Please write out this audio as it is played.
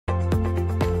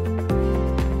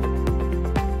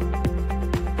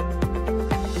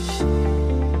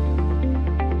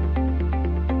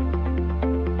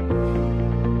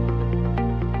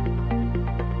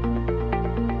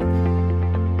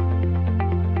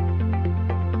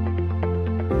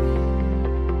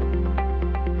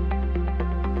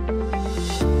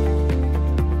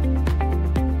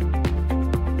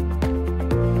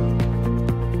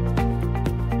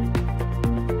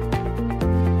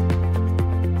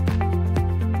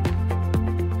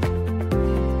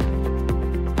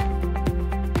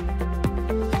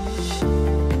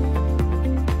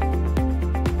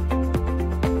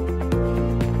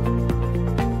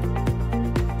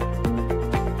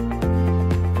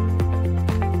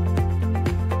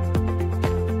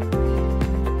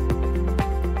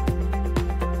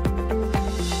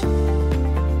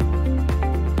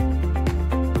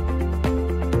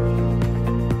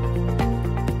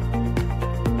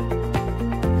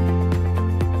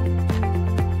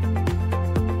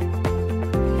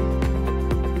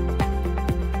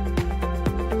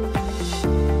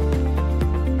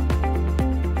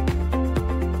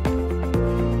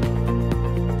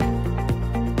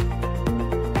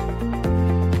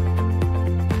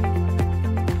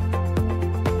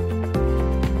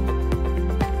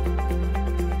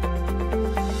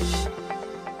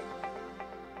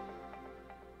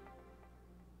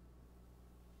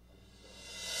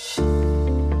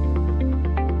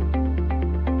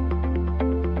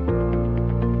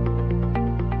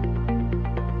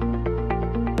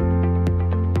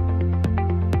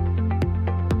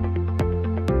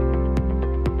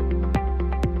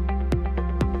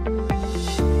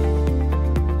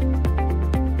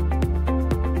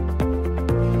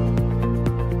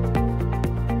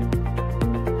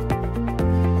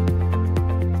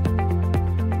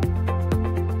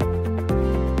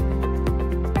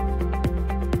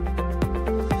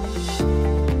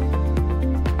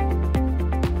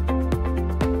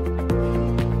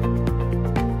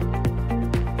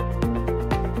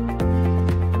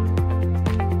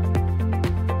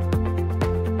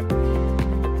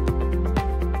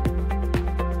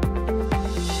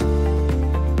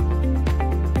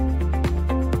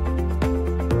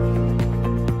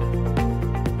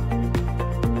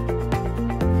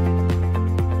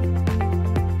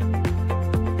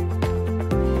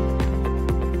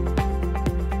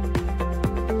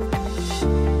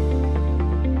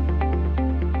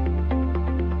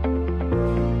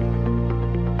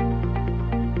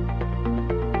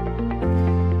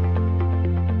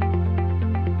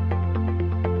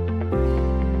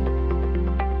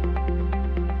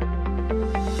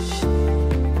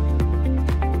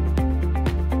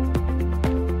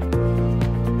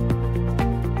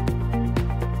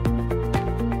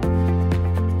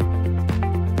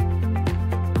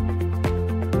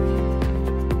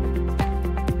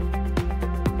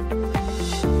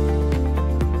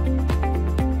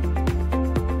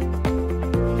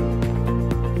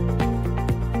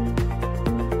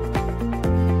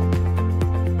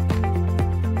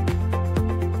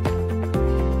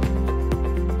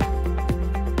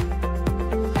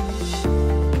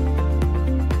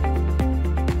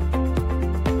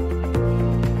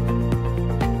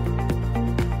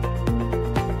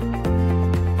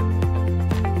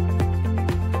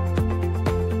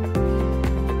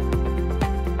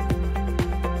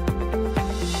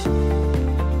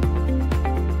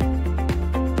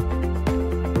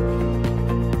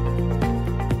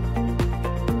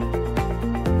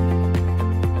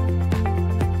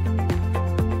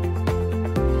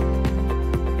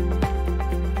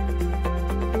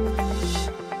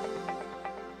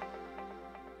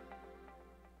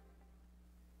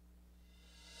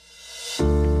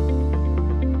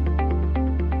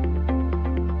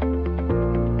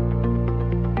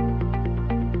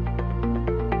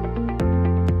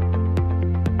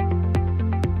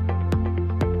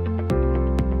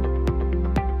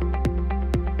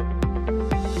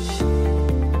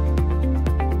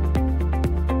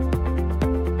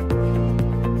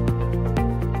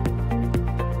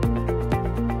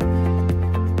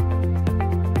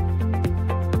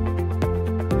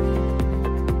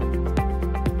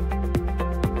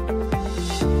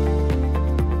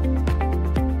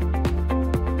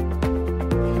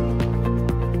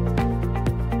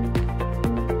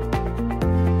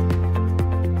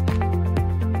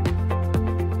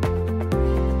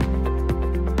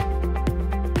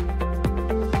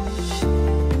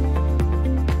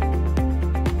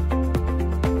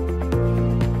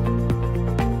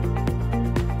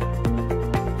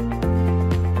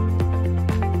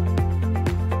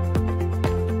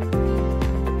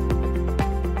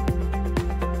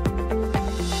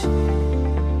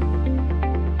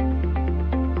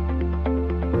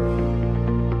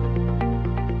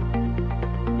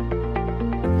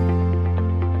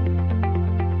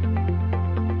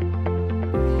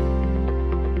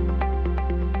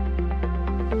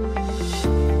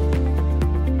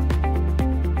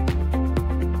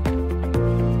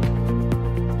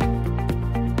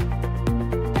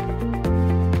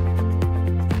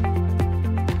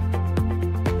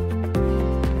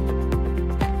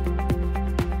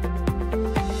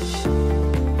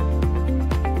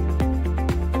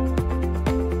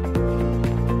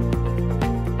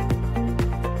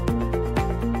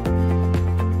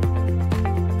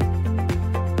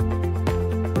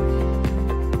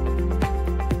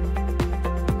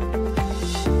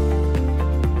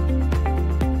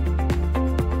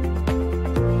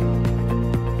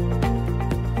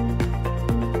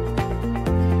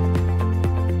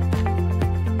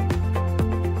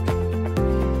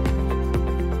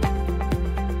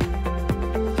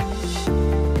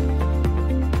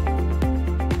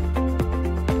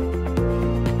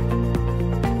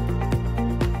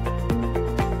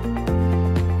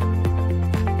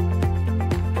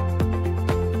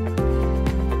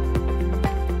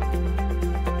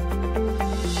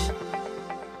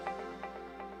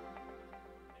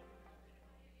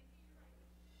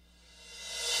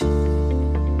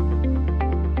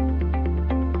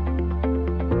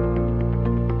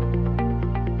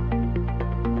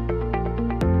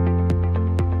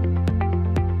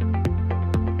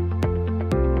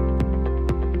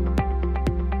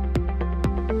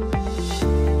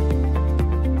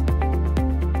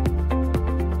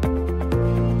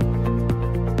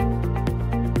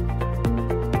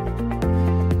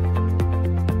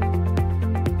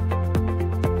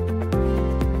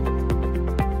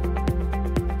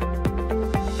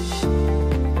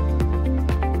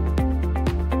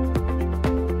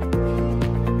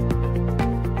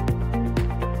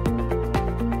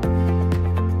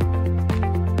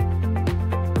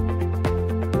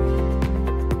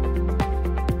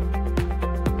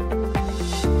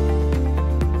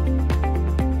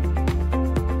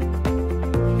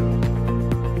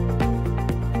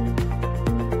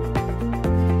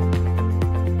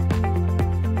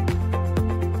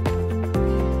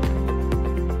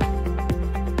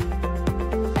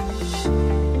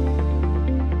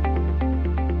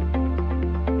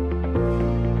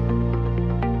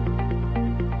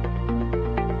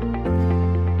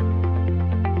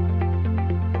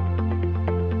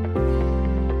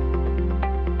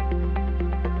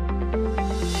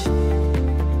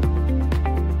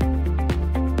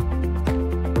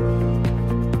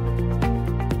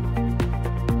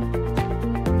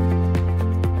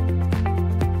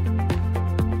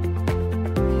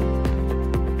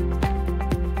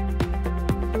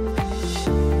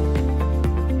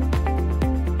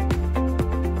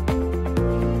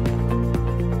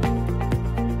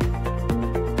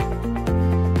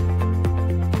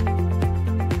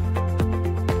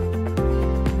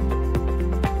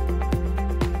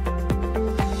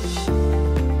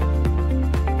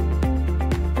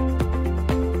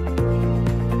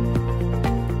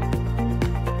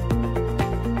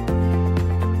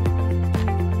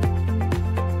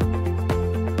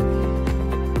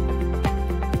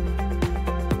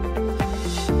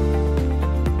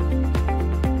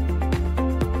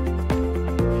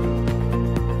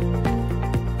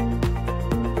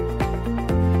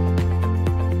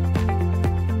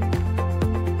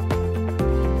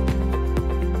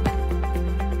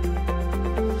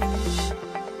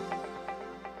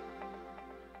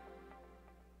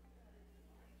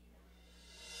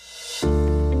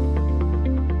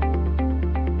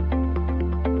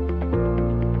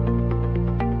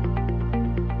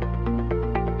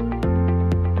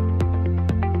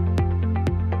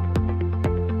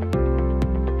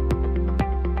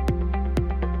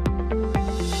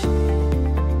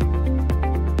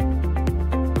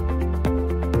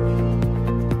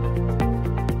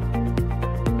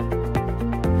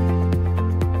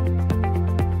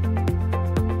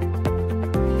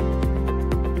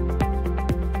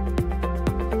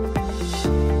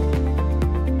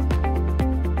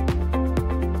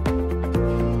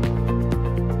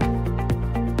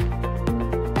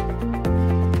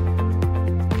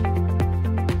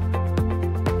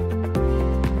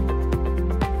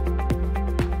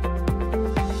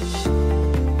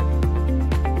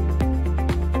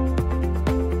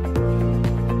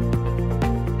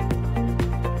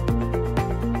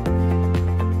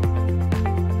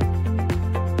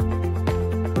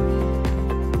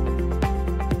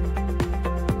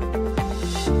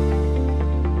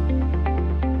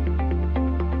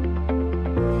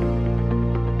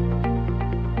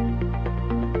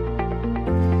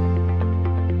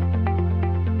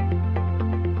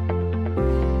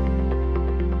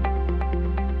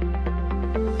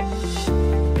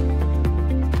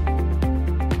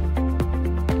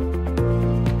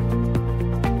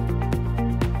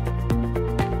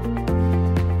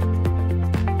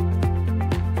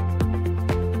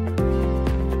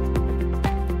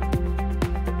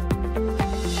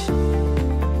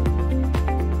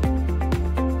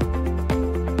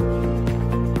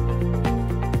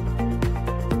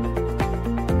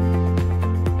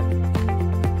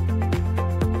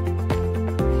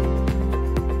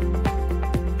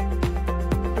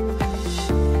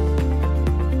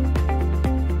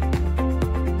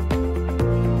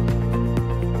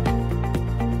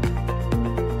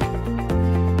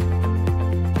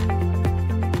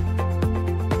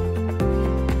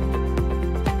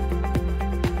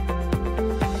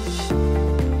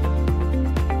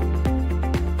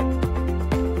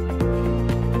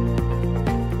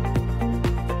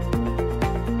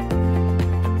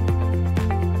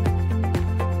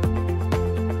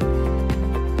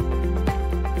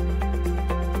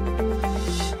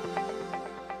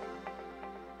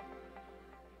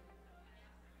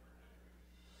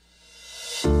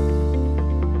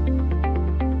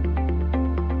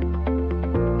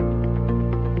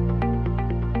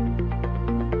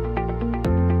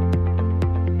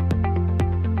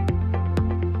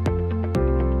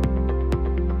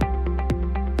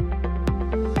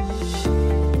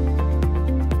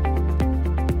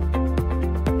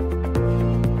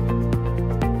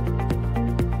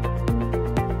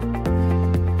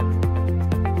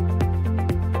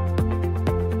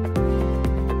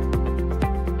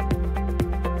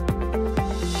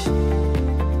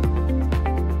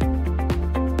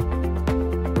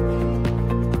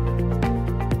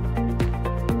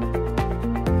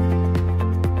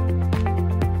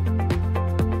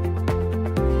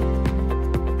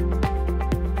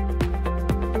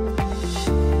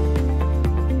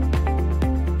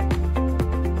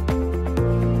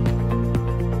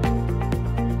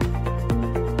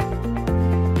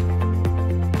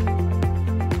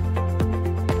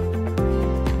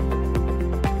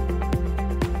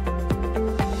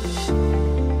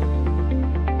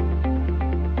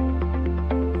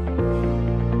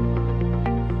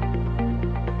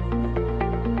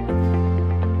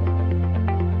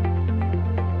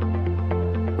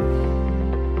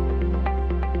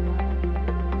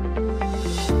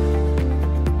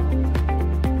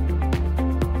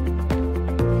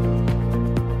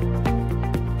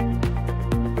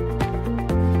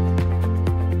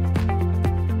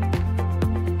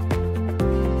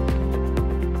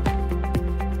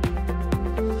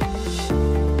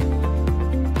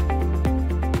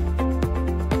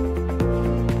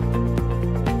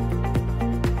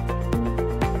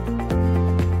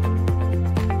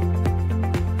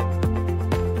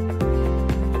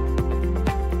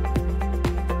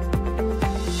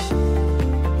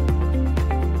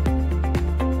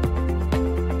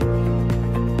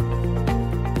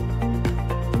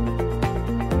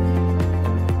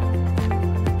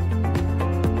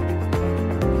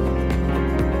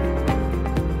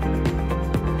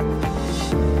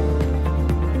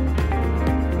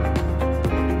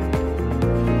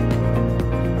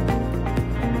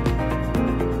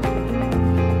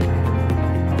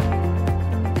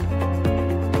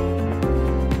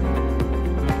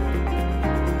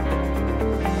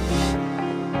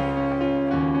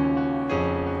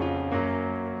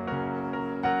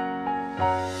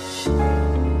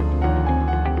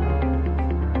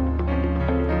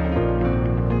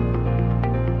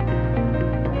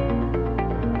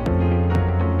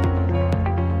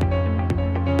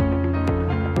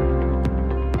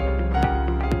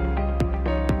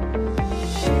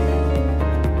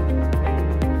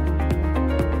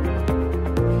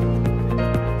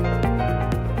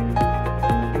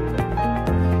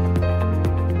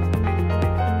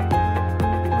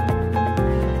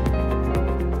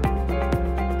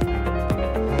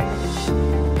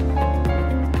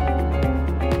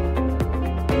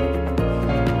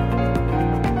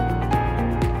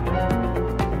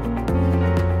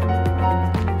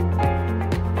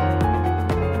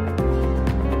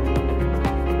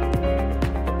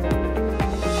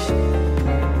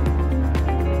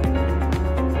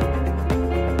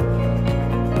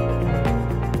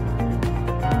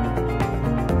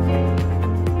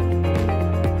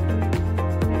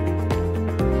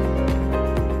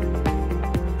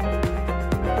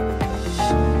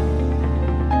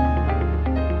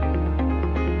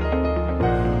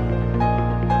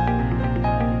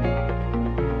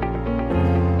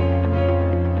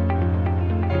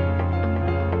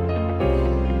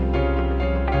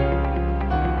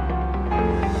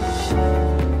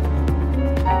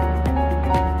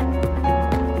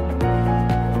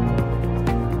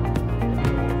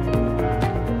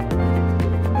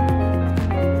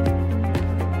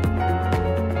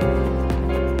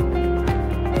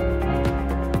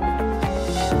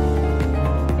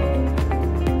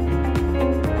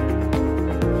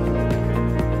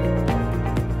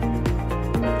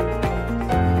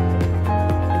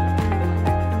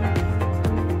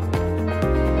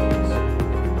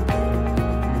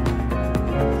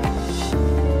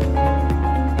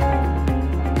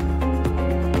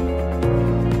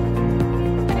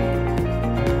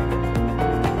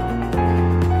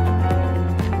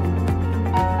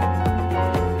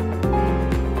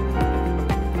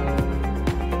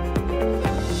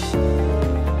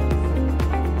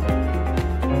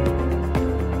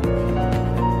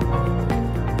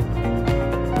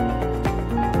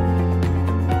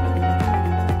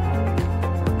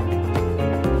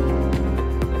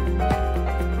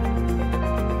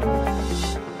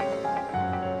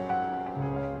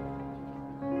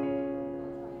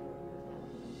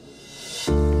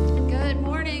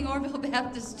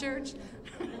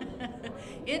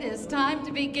time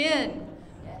to begin.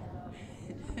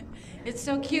 It's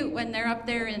so cute when they're up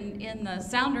there in the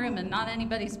sound room and not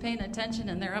anybody's paying attention,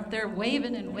 and they're up there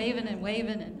waving and waving and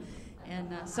waving.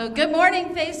 So good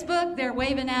morning, Facebook. They're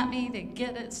waving at me to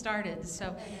get it started.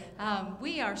 So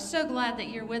we are so glad that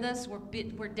you're with us.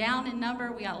 We're down in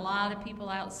number. We got a lot of people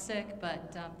out sick,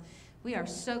 but we are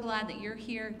so glad that you're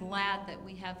here, glad that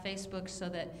we have Facebook so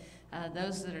that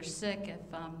those that are sick, if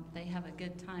they have a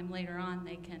good time later on,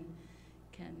 they can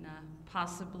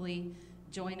possibly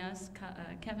join us.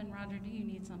 Kevin, Roger, do you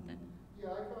need something? Yeah,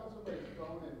 I found somebody's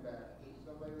phone in back. Did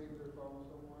somebody leave their phone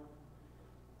somewhere?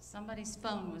 Somebody's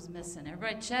phone was missing.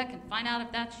 Everybody check and find out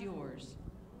if that's yours.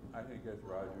 I think that's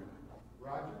Roger.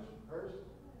 Roger's? Hers?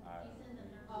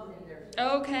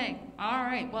 Okay. All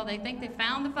right. Well, they think they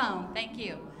found the phone. Thank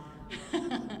you.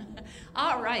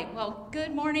 All right. Well,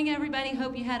 good morning, everybody.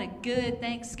 Hope you had a good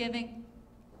Thanksgiving.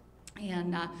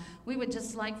 And we would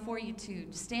just like for you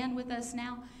to stand with us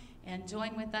now and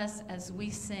join with us as we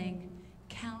sing,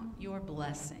 Count Your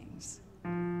Blessings.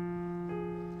 When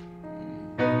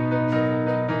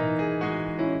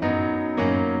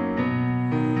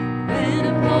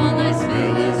upon life's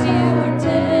fields you are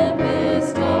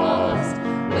tempest tossed,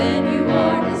 when you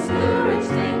are discouraged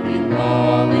thinking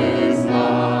all is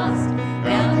lost,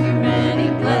 count your many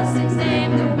blessings,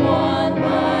 name them one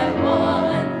by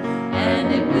one,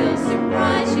 and it will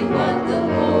surprise you what the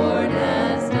Lord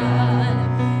has done.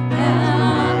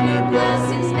 Count your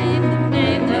blessings, name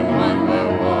them one by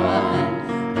one.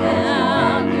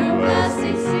 Count your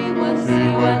blessings, see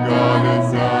what God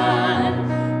has done.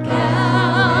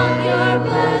 Count your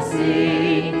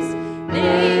blessings,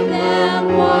 name them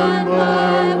one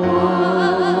by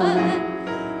one.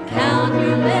 Count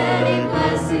your many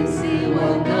blessings, see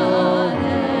what God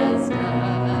has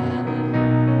done.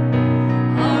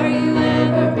 Are you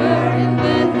ever burdened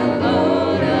with a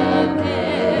load of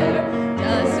care?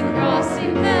 Does the cross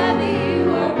seem heavy? You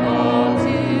are all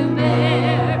to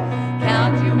bear.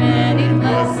 Count your many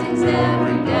blessings,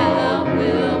 every doubt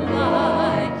will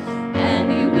fly, and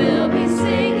you will be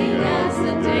singing as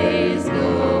the days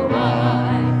go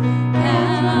by.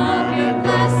 Count your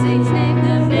blessings, name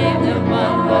them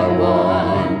one by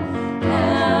one.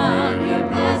 Count your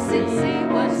blessings, see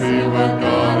what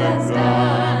God has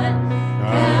done.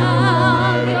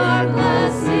 Count your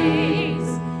blessings,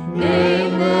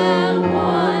 name them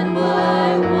one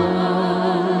by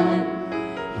one.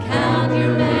 Count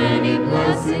your many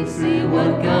blessings, see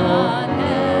what God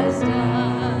has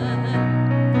done.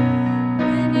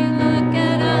 When you look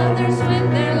at others with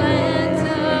their lands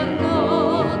of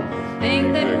gold, think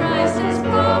that Christ has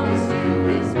promised you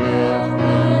his wealth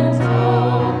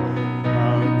untold.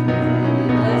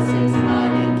 Blessings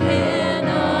money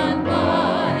cannot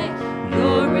buy,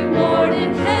 your reward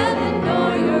in heaven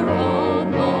nor your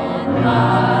home on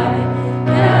high.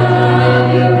 Count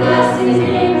your blessings,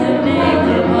 name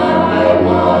them one by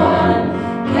one.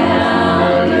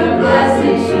 Count your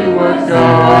blessings, see what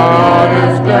God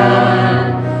has done.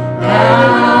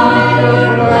 Count your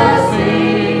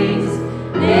blessings,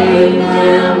 name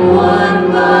them one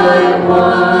by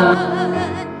one.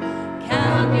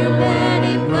 Count your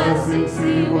many blessings,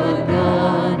 see what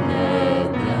God has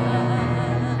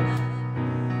done.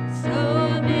 So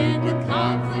amid the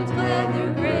conflict, whether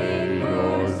great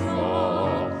or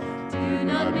small, do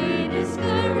not be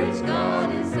discouraged, God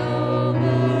is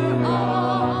over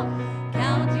all.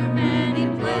 Count your many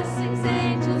blessings,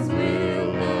 angels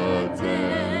will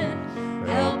attend,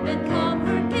 help and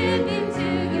comfort, give you to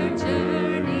your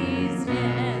journey's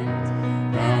end.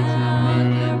 Count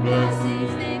your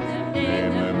blessings, name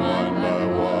them one by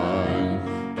one.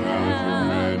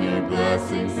 Count your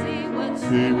blessings,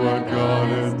 see what God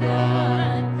has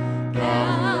done.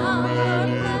 Count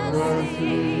your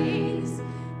blessings,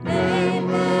 name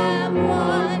them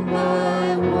one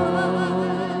by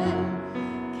one.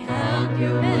 Count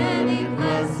your many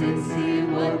blessings, see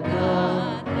what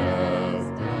God has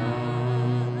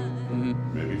done.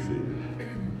 Maybe see.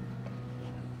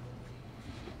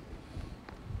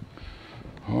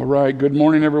 All right, good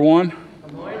morning, everyone.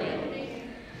 Good morning.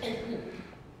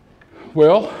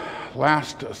 Well,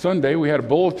 last Sunday we had a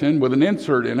bulletin with an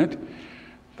insert in it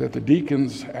that the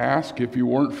deacons asked if you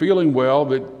weren't feeling well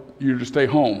that you to stay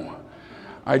home.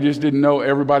 I just didn't know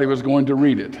everybody was going to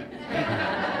read it.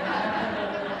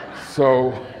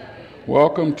 So,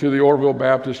 welcome to the Orville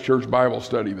Baptist Church Bible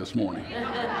study this morning.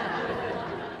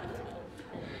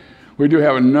 We do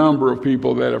have a number of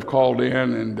people that have called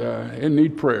in and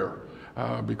need prayer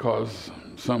because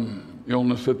some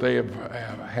illness that they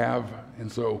have,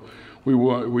 and so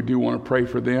we do want to pray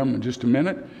for them in just a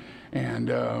minute.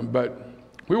 But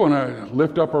we want to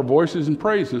lift up our voices in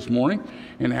praise this morning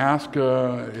and ask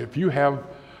if you have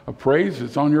a praise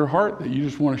that's on your heart that you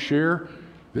just want to share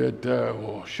that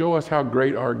will show us how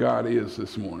great our God is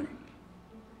this morning.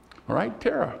 All right,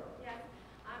 Tara. Yes,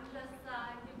 I'm just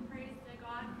giving praise to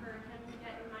God for him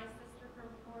getting my sister from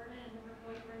Florida and her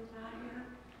boyfriend down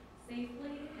here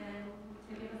safely, and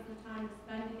to give us the time to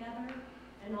spend together,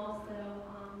 and also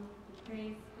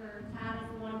praise for Tad is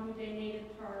the one who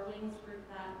donated to our wings group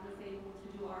that was able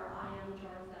to do our IM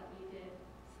jars that we did.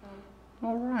 So.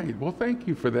 All right, well, thank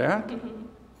you for that.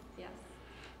 Yes.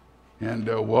 And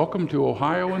welcome to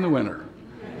Ohio in the winter.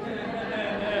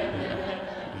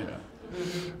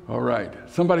 All right.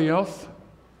 Somebody else?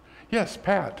 Yes,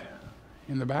 Pat,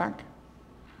 in the back.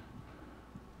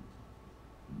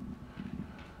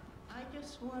 I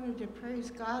just wanted to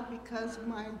praise God because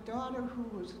my daughter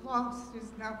who was lost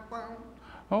is now found.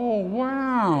 Oh,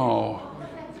 wow.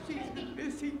 She's been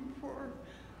missing for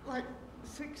like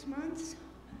 6 months.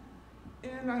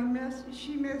 And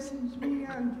she messaged me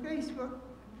on Facebook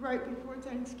right before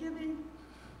Thanksgiving.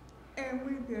 And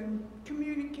we've been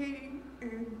communicating,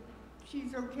 and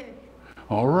she's okay.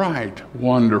 All right.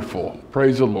 Wonderful.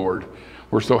 Praise the Lord.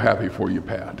 We're so happy for you,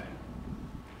 Pat.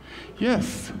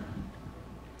 Yes.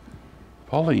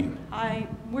 Pauline.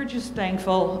 We're just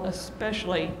thankful,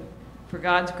 especially for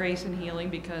God's grace and healing,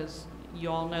 because you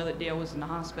all know that Dale was in the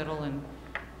hospital and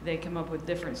they come up with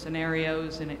different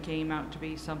scenarios, and it came out to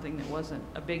be something that wasn't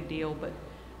a big deal, but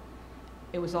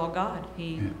it was all God.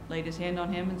 He laid his hand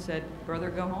on him and said,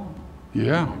 "Brother, go home."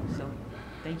 Yeah. So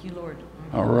thank you, Lord.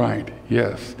 All right.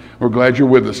 Yes. We're glad you're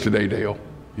with us today, Dale.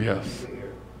 Yes.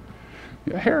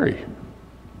 Yeah, Harry.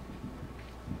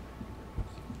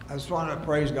 I just want to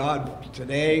praise God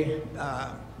today.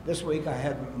 This week I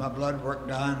had my blood work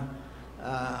done.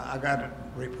 I got a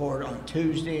report on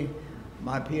Tuesday.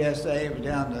 My PSA was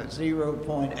down to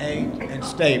 0.8 and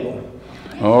stable.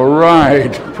 All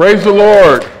right. Praise the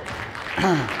Lord.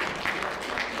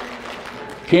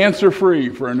 Cancer-free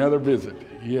for another visit.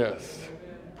 Yes.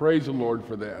 Praise the Lord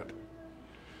for that.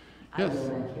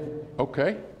 Yes.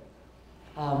 Okay.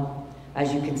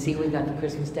 As you can see, we've got the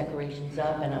Christmas decorations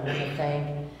up, and I want to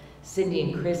thank Cindy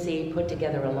and Chrissy, put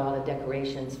together a lot of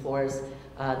decorations for us.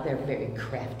 They're very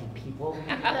crafty people.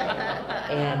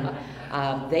 And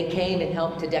they came and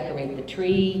helped to decorate the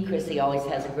tree. Chrissy always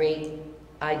has a great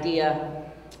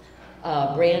idea.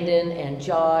 Brandon and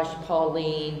Josh,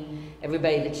 Pauline,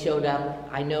 everybody that showed up.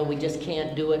 I know we just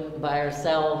can't do it by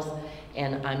ourselves,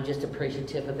 and I'm just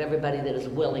appreciative of everybody that is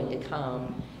willing to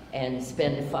come and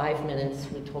spend 5 minutes.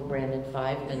 We told Brandon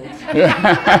 5 minutes.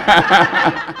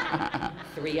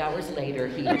 3 hours later,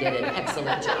 he did an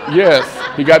excellent job. Yes,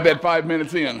 he got that 5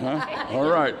 minutes in, huh? All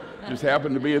right. Just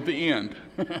happened to be at the end.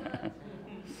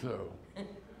 So.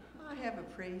 I have a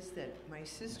praise that my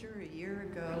sister a year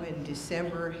ago in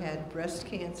December had breast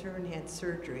cancer and had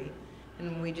surgery.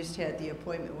 And we just had the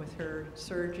appointment with her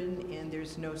surgeon, and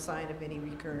there's no sign of any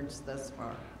recurrence thus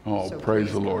far. Oh, so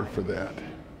praise the Lord for that.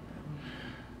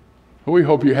 We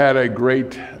hope you had a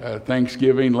great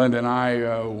Thanksgiving. Linda and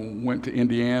I went to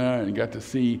Indiana and got to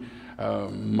see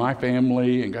my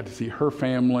family and got to see her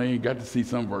family, got to see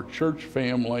some of our church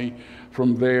family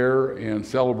from there and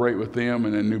celebrate with them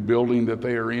in a new building that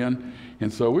they are in.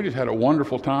 And so we just had a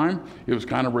wonderful time. It was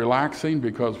kind of relaxing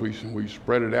because we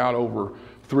spread it out over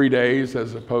 3 days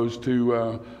as opposed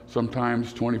to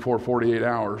sometimes 24, 48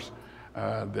 hours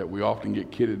that we often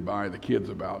get kidded by the kids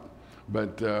about.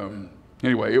 But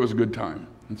anyway, it was a good time,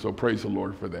 and so praise the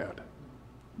Lord for that.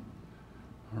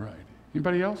 All right.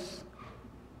 Anybody else?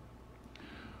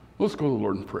 Let's go to the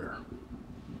Lord in prayer.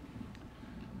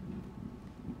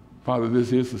 Father,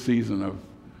 this is the season of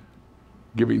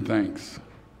giving thanks.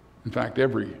 In fact,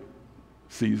 every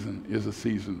season is a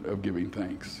season of giving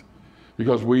thanks.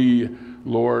 Because we,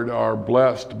 Lord, are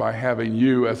blessed by having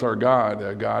you as our God,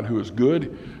 a God who is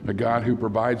good, a God who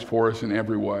provides for us in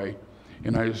every way.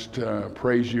 And I just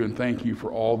praise you and thank you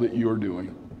for all that you are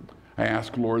doing. I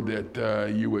ask, Lord,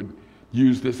 that you would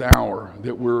use this hour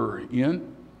that we're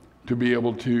in to be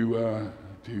able to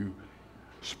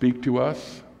speak to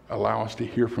us, allow us to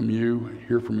hear from you,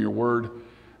 hear from your word,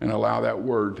 and allow that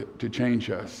word to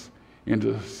change us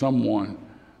into someone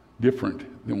different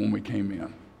than when we came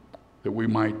in. That we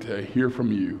might hear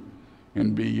from you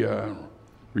and be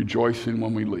rejoicing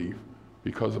when we leave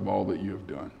because of all that you have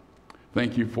done.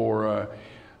 Thank you for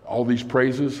all these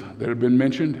praises that have been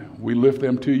mentioned. We lift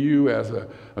them to you as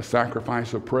a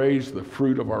sacrifice of praise, the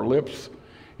fruit of our lips.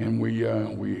 And we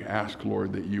ask,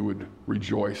 Lord, that you would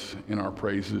rejoice in our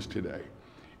praises today.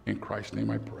 In Christ's name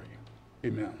I pray.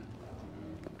 Amen.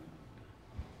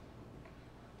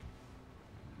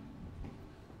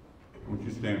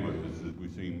 you stand with us as we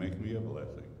sing Make Me a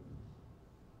Blessing?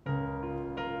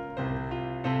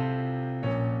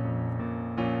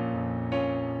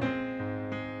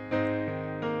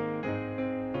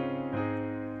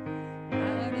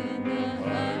 Out in the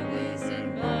highways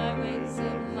and byways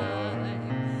of life,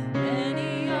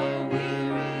 many are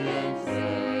weary and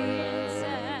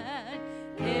sad.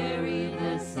 Carry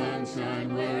the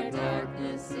sunshine where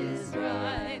darkness is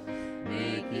rife,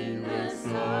 making the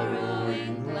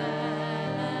sorrowing glad.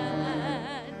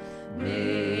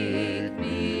 Make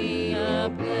me a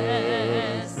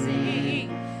blessing,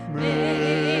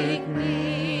 make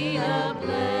me a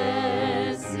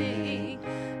blessing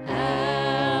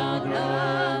out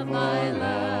of my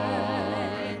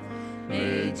life.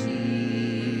 May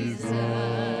Jesus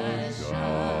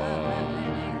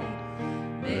shine.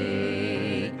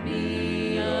 Make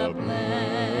me a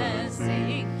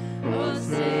blessing, oh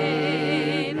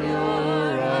Savior,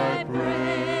 I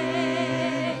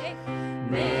pray.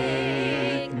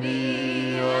 Make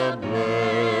me a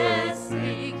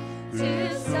blessing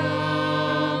to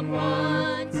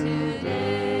someone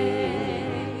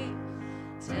today.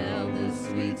 Tell the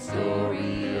sweet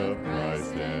story of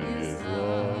Christ and His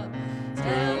love.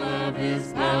 Tell of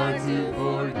His power to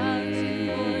forgive.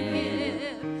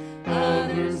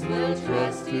 Others will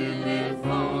trust Him if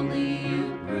only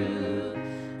you prove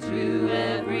true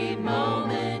every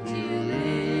moment you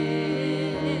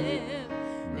live.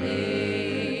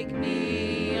 Make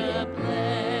me a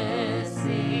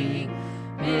blessing.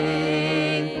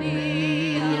 Make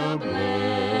me a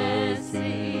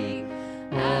blessing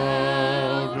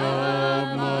out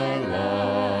of my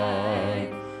life.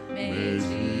 May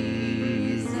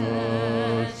Jesus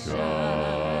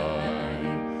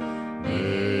shine.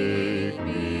 Make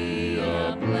me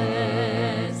a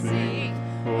blessing,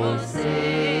 oh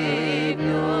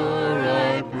Savior,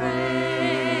 I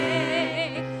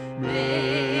pray.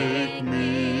 Make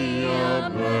me a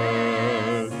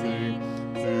blessing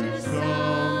to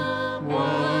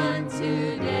someone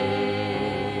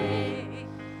today.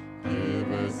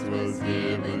 Give us what's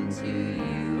given to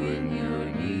you in your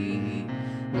need.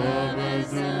 Love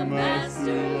as a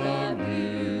master of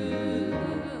you.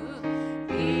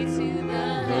 Be to the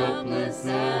helpless a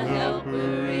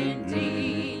helper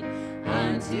indeed.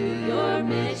 Unto your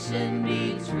mission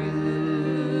be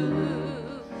true.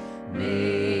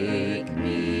 Make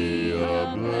me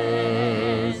a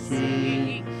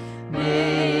blessing.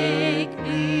 Make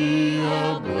me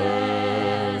a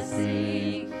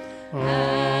blessing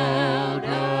out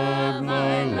of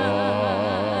my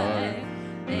life.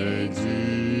 May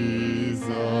Jesus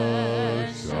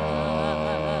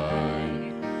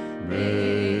shine.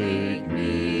 Make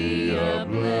me a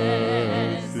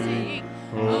blessing,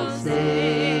 oh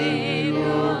Savior,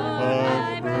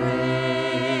 I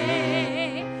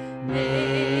pray.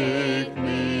 Make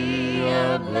me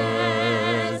a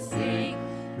blessing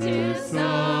to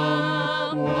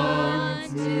someone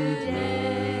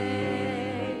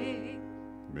today.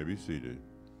 You may be seated.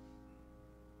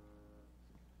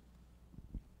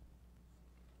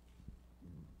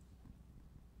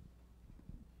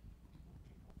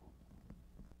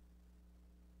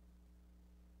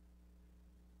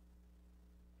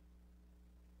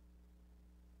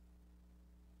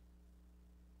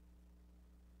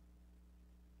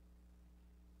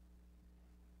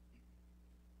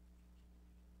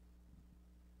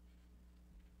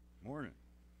 Morning.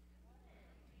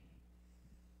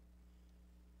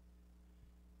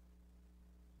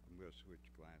 I'm going to switch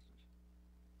glasses.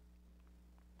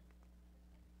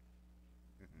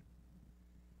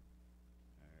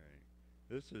 All right.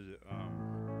 This is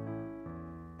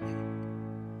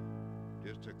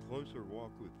just a closer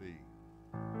walk with Thee.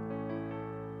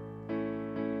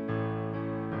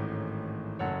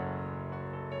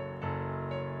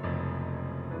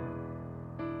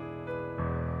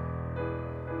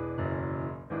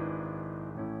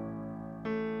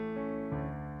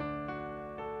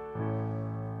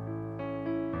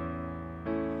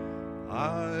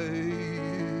 I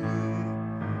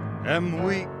am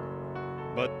weak,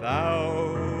 but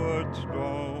thou art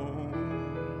strong.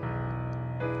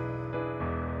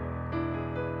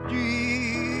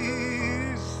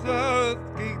 Jesus,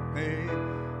 keep me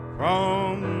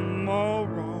from all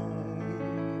wrong.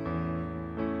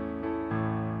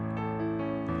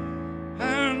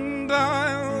 And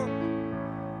I'll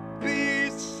be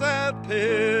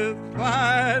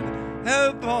satisfied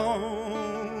as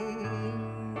long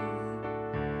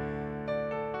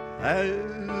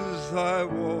as I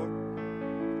walk,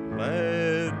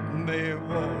 let me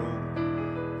walk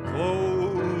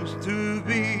close to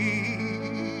Thee.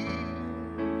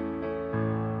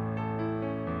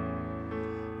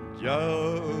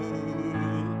 Just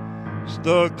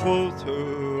a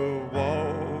closer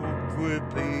walk with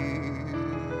thee.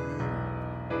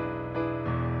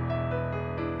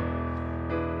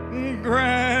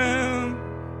 Grant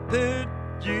that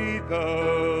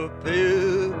Jesus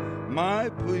is my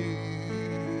plea,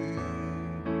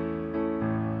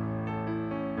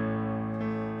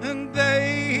 and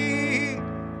daily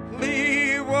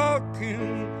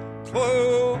walking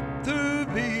close to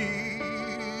thee.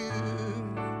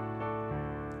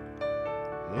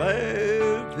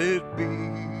 Let it be,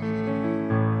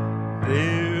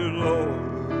 dear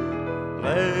Lord,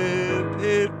 let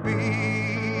it be.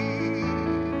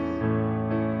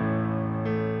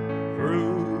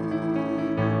 Through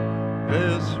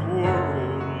this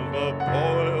world of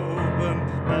toil and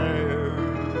snare,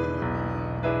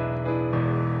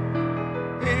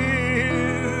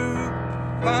 is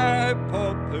thy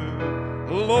Father,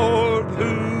 Lord,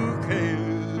 who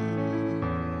cares,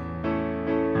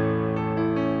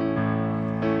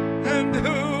 and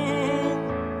who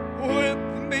with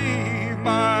me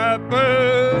my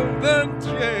burden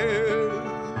shares.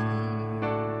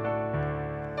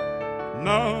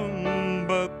 None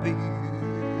but thee,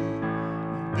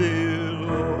 dear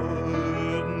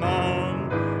Lord, none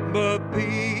but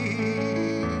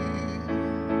thee.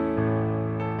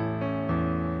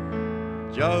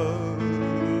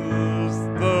 Just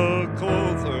the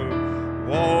closer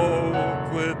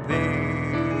walk with thee.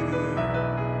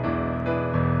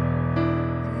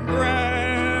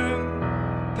 Grant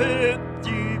that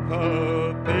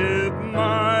Jesus is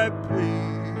my plea,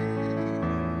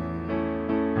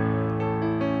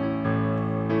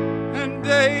 and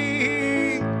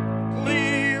daily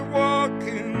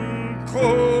walking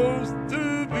close to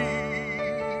thee.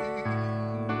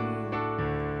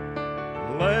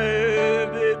 Let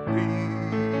it be,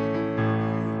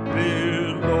 dear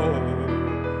Lord,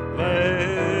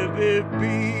 let it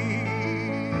be.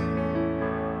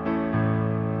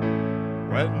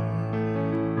 When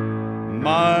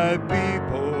my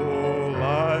people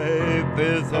life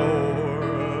is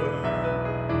o'er,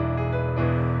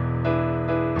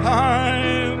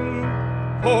 time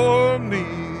for me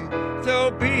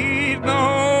shall be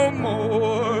no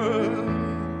more,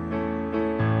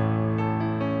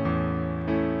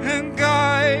 and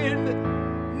guide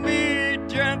me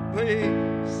gently,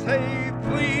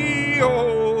 safely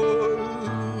o'er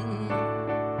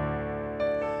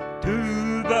to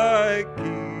thy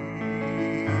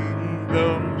kingdom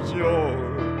shore,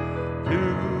 to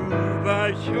thy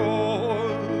shore.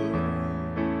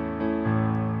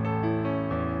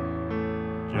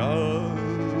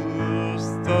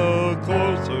 Just a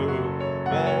closer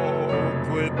walk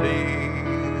with thee.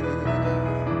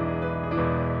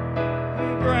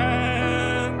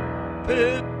 Grant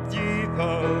that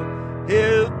Jesus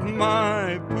is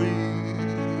my plea,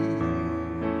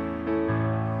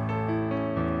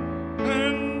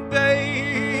 and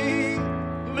daily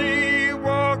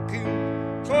walking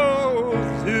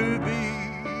close to thee.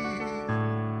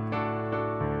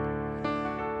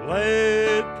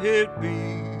 Let it be,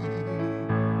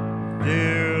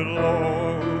 dear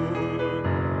Lord,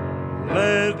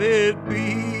 let it be.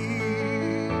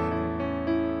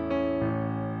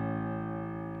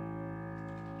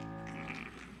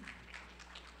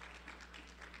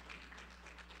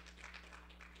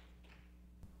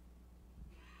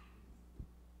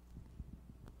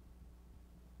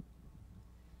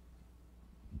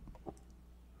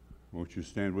 Won't you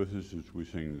stand with us as we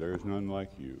sing, "There's None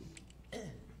Like You"?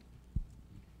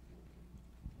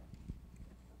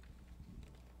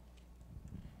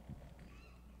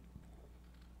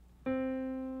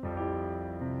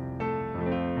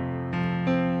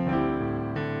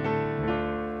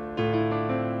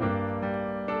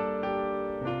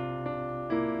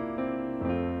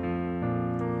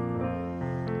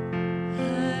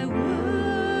 I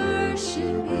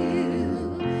worship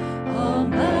you,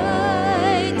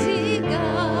 Almighty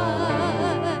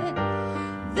God.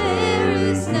 There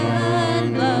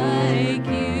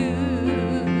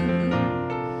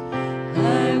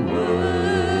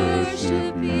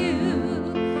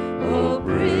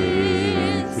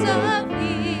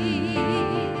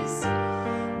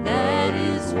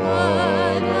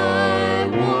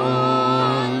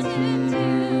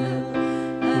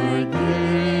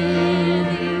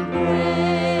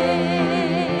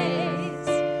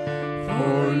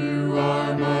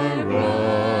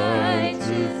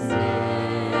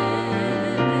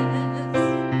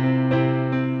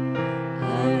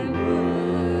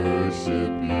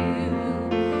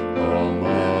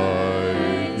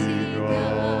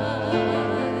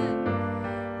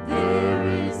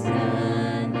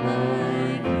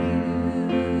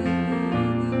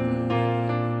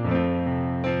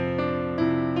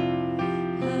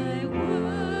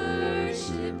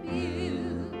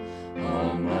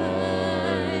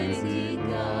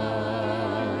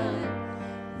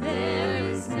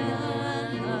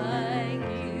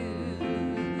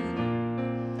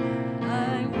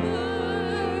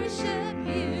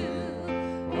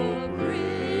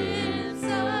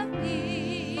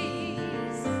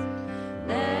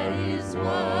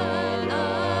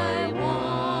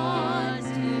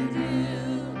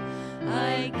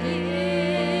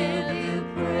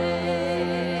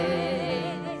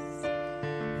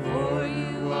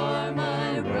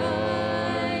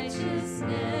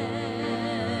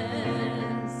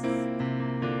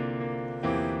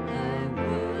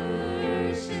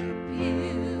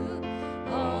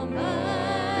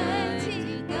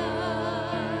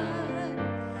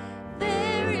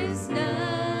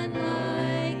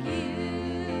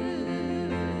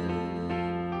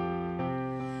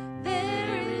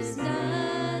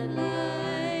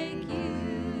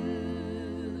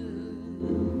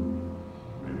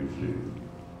Thank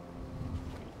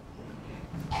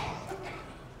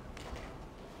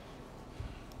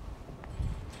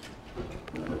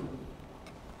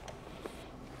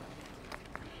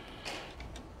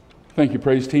you,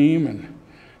 praise team, and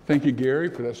thank you, Gary,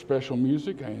 for that special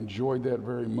music. I enjoyed that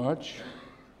very much.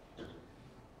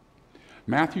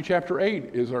 Matthew chapter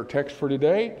 8 is our text for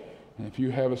today. And if you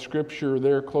have a scripture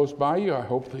there close by you, I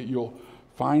hope that you'll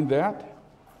find that.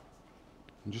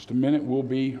 In just a minute, we'll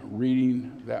be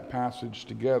reading that passage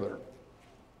together.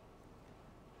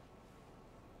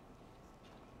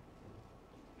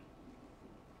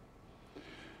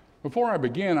 Before I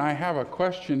begin, I have a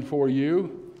question for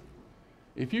you.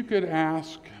 If you could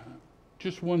ask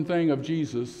just one thing of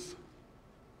Jesus,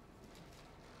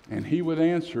 and he would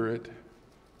answer it,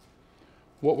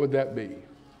 what would that be?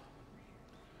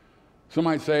 Some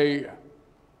might say,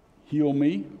 heal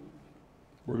me.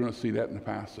 We're going to see that in the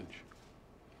passage.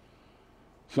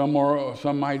 Some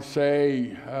might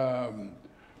say,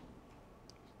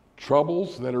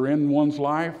 troubles that are in one's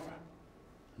life,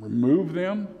 remove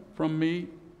them from me.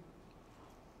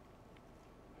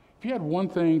 If you had one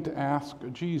thing to ask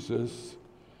Jesus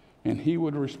and he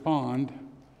would respond,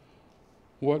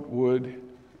 what would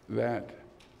that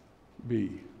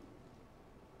be?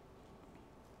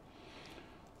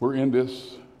 We're in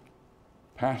this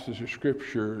passage of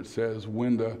Scripture. It says,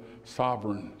 when the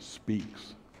sovereign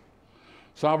speaks.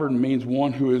 Sovereign means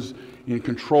one who is in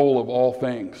control of all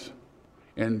things.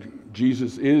 And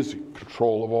Jesus is in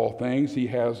control of all things. He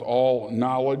has all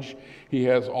knowledge. He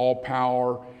has all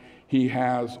power. He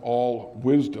has all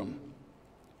wisdom.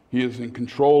 He is in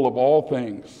control of all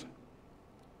things.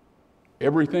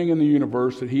 Everything in the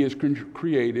universe that he has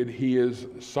created, he is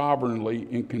sovereignly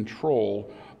in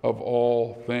control of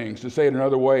all things. To say it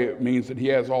another way, it means that he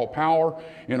has all power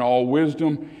and all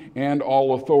wisdom and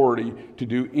all authority to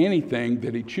do anything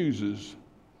that he chooses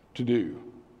to do.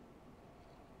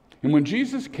 And when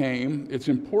Jesus came, it's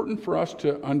important for us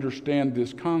to understand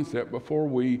this concept before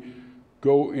we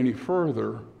go any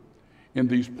further in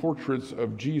these portraits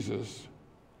of Jesus.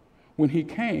 When he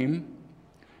came,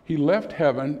 he left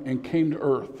heaven and came to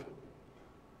earth.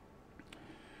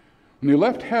 When he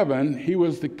left heaven, he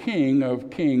was the King of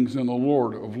kings and the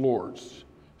Lord of lords.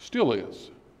 Still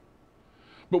is.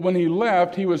 But when he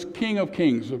left, he was King of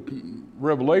kings. The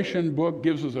Revelation book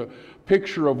gives us a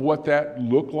picture of what that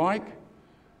looked like.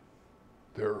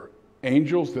 There are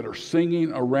angels that are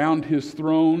singing around his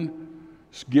throne,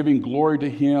 giving glory to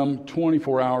him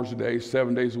 24 hours a day,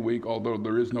 7 days a week, although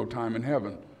there is no time in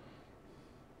heaven.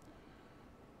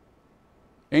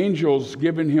 Angels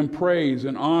giving him praise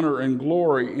and honor and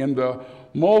glory in the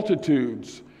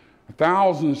multitudes,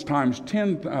 thousands times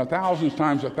 10,000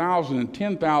 times 1,000 and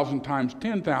 10,000 times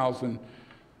 10,000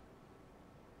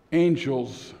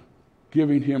 angels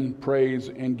giving him praise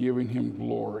and giving him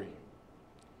glory.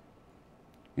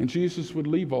 And Jesus would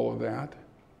leave all of that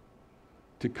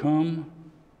to come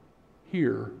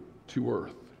here to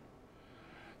earth.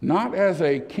 Not as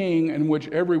a king in which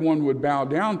everyone would bow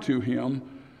down to him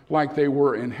like they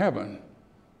were in heaven,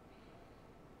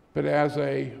 but as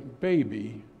a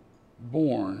baby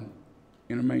born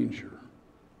in a manger.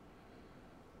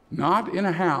 Not in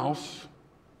a house,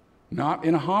 not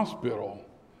in a hospital,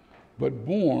 but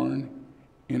born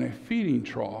in a feeding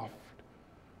trough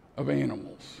of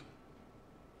animals.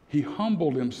 He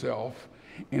humbled himself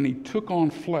and he took on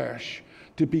flesh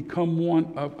to become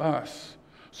one of us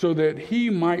so that he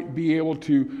might be able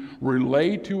to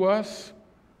relay to us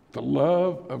the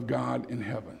love of God in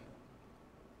heaven.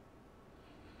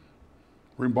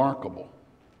 Remarkable.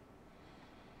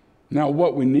 Now,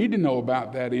 what we need to know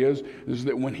about that is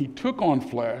that when he took on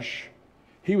flesh,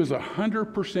 he was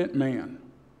 100% man,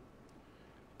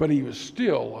 but he was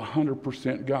still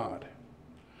 100% God.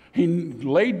 He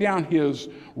laid down his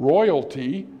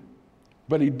royalty,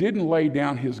 but he didn't lay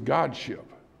down his godship.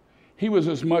 He was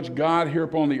as much God here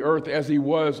upon the earth as he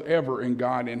was ever in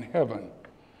God in heaven.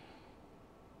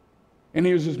 And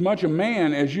he was as much a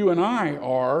man as you and I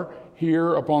are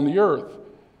here upon the earth.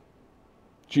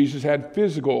 Jesus had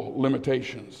physical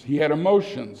limitations. He had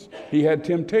emotions. He had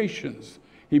temptations.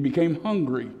 He became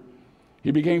hungry.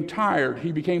 He became tired.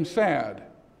 He became sad.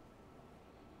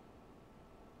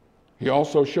 He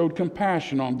also showed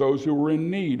compassion on those who were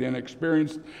in need and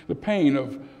experienced the pain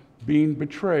of being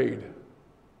betrayed.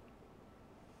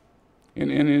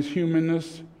 And in his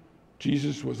humanness,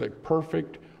 Jesus was a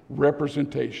perfect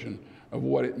representation of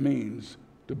what it means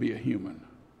to be a human.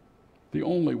 The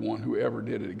only one who ever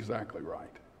did it exactly right.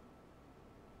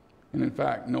 And in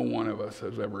fact, no one of us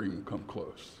has ever even come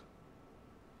close.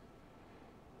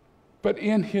 But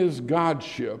in his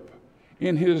godship,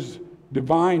 in his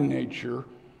divine nature,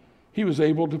 He was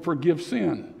able to forgive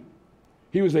sin.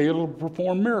 He was able to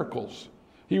perform miracles.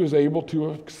 He was able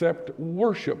to accept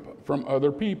worship from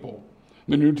other people.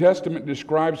 The New Testament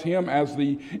describes him as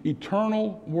the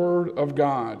eternal Word of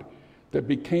God that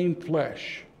became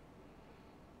flesh.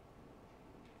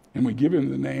 And we give him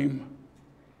the name,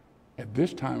 at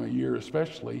this time of year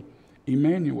especially,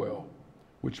 Emmanuel,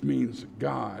 which means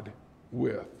God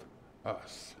with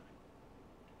us.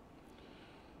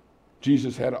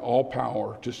 Jesus had all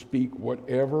power to speak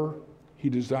whatever he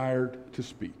desired to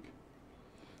speak.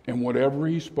 And whatever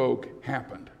he spoke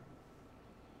happened.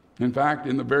 In fact,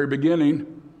 in the very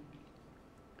beginning,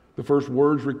 the first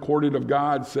words recorded of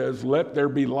God says, "Let there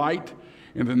be light."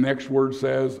 And the next word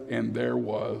says, "And there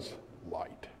was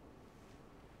light."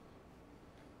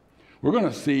 We're going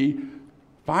to see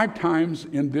 5 times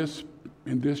in this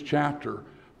chapter,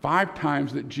 5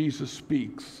 times that Jesus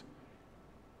speaks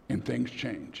and things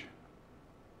change.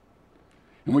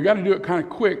 And we got to do it kind of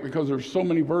quick because there's so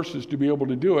many verses to be able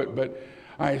to do it, but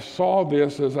I saw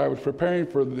this as I was preparing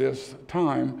for this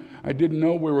time. I didn't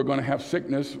know we were going to have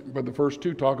sickness, but the first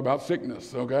 2 talk about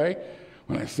sickness, okay?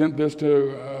 When I sent this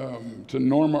to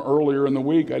Norma earlier in the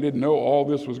week, I didn't know all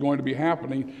this was going to be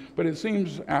happening, but it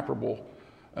seems appropriate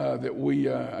that we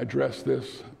address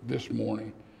this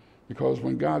morning. Because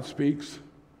when God speaks,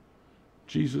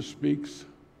 Jesus speaks,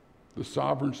 the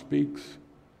sovereign speaks,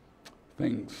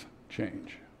 things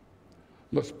change.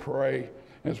 Let's pray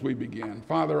as we begin.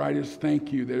 Father, I just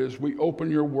thank you that as we open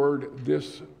your word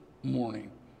this morning,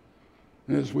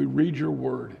 and as we read your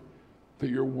word, that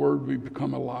your word would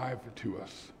become alive to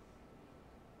us.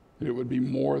 That it would be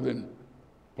more than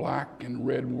black and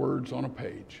red words on a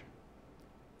page.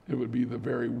 It would be the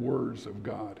very words of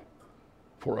God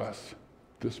for us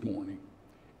this morning.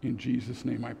 In Jesus'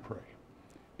 name I pray.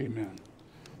 Amen.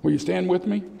 Will you stand with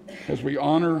me as we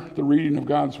honor the reading of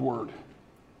God's word?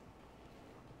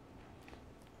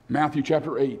 Matthew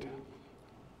chapter 8,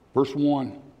 verse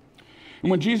 1.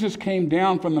 And when Jesus came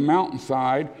down from the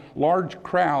mountainside, large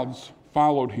crowds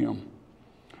followed him.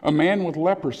 A man with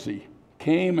leprosy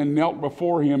came and knelt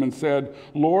before him and said,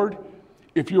 "Lord,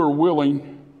 if you are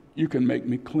willing, you can make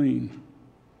me clean."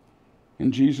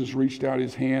 And Jesus reached out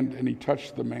his hand and he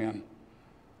touched the man.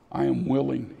 "I am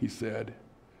willing," he said.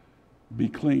 "Be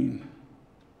clean."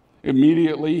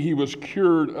 Immediately he was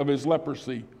cured of his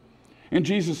leprosy. And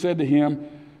Jesus said to him,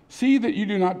 "See that you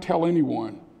do not tell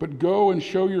anyone, but go and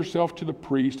show yourself to the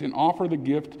priest and offer the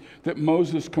gift that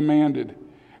Moses commanded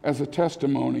as a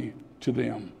testimony to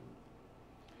them."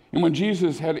 And when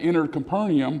Jesus had entered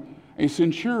Capernaum, a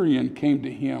centurion came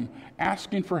to him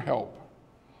asking for help.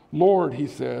 "Lord," he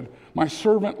said, "my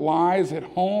servant lies at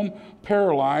home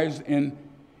paralyzed and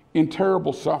in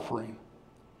terrible suffering."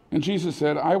 And Jesus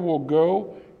said, "I will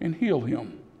go and heal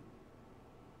him."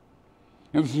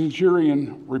 And the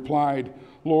centurion replied,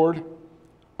 "Lord,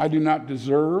 I do not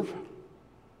deserve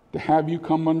to have you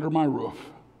come under my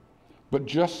roof, but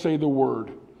just say the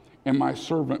word, and my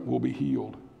servant will be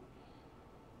healed.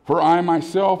 For I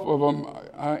myself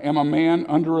am a man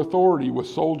under authority with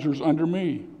soldiers under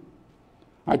me.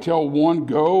 I tell one,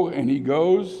 'Go,' and he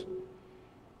goes,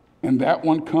 and that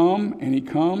one, 'Come,' and he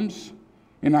comes.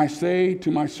 And I say to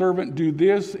my servant, 'Do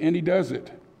this,' and he does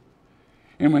it."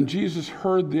 And when Jesus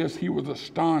heard this, he was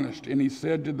astonished, and he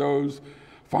said to those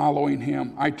following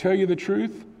him, "I tell you the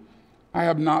truth, I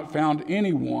have not found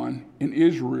anyone in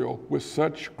Israel with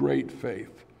such great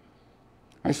faith.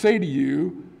 I say to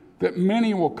you that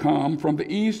many will come from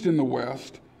the east and the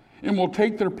west and will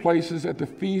take their places at the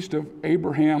feast of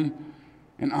Abraham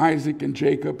and Isaac and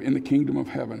Jacob in the kingdom of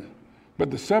heaven. But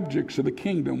the subjects of the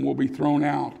kingdom will be thrown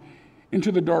out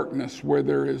into the darkness where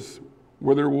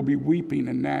there will be weeping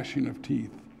and gnashing of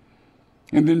teeth."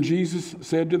 And then Jesus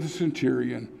said to the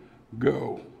centurion,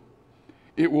 "Go.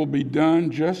 It will be done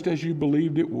just as you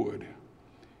believed it would."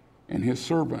 And his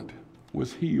servant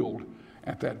was healed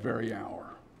at that very hour.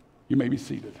 You may be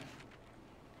seated.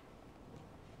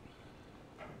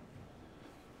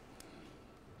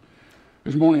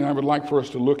 This morning I would like for us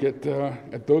to look at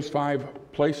those 5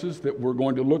 places that we're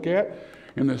going to look at.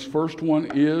 And this first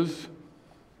one is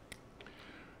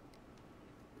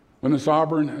when the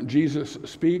sovereign Jesus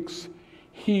speaks,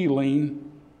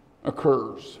 healing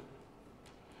occurs.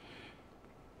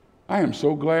 I am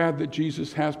so glad that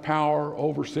Jesus has power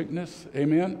over sickness.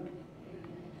 Amen.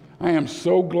 I am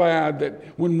so glad that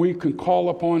when we can call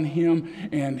upon him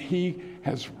and he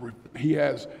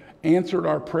has answered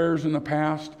our prayers in the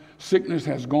past, sickness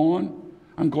has gone.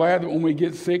 I'm glad that when we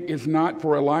get sick, it's not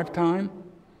for a lifetime.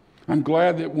 I'm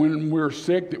glad that when we're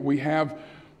sick that we have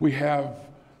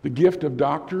the gift of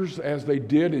doctors as they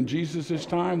did in Jesus'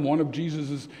 time. One of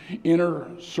Jesus' inner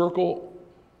circle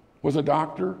was a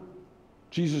doctor.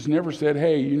 Jesus never said,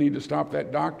 hey, you need to stop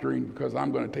that doctoring because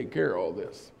I'm going to take care of all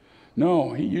this.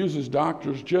 No, he uses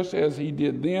doctors just as he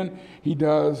did then, he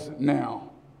does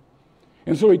now.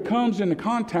 And so he comes into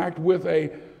contact with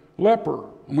a leper.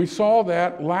 And we saw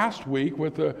that last week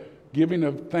with the giving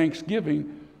of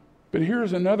thanksgiving. But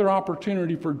here's another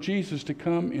opportunity for Jesus to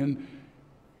come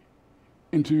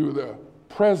into the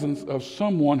presence of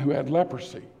someone who had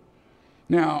leprosy.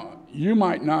 Now, you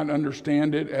might not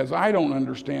understand it as I don't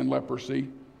understand leprosy,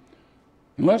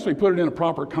 unless we put it in a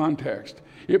proper context.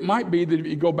 It might be that if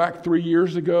you go back 3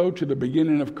 years ago to the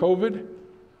beginning of COVID,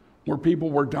 where people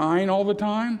were dying all the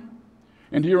time.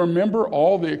 And do you remember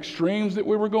all the extremes that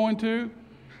we were going to?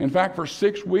 In fact, for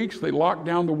 6 weeks, they locked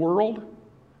down the world.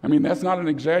 I mean, that's not an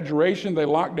exaggeration. They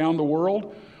locked down the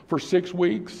world for 6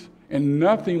 weeks, and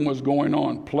nothing was going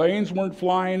on. Planes weren't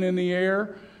flying in the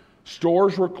air.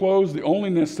 Stores were closed. The only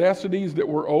necessities that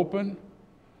were open.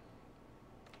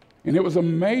 And it was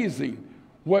amazing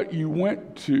what you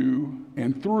went to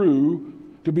and through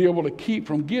to be able to keep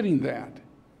from getting that.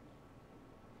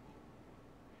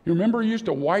 You remember you used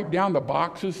to wipe down the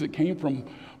boxes that came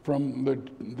from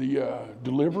the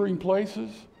delivering places?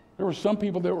 There were some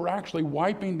people that were actually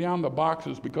wiping down the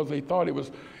boxes because they thought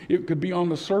it could be on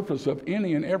the surface of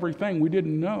any and everything we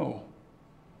didn't know.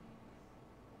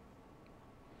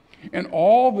 And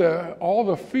all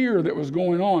the fear that was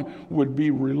going on would be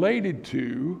related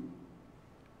to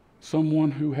someone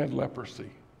who had leprosy.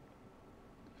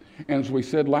 And as we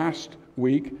said last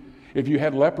week, if you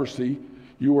had leprosy,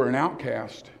 you were an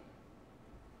outcast.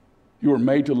 You were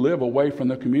made to live away from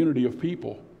the community of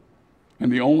people.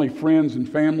 And the only friends and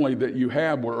family that you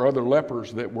had were other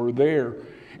lepers that were there.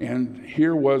 And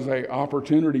here was an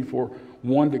opportunity for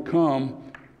one to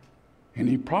come, and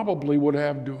he probably would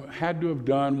have had to have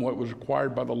done what was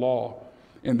required by the law,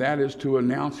 and that is to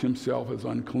announce himself as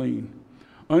unclean.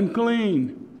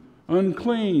 Unclean,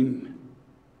 unclean,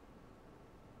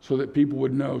 so that people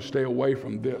would know, stay away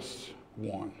from this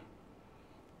one.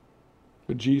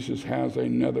 But Jesus has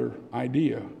another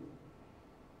idea.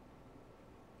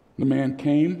 The man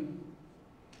came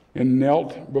and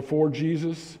knelt before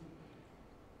Jesus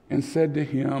and said to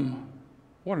him,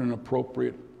 what an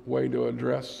appropriate way to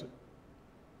address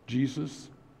Jesus.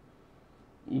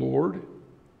 Lord,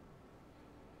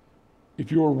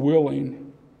 if you're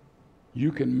willing,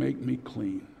 you can make me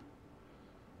clean.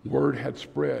 Word had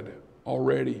spread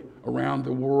already around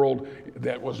the world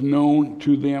that was known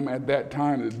to them at that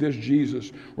time that this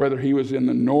Jesus, whether he was in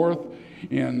the north,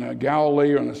 in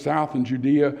Galilee, or in the south in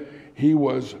Judea, he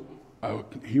was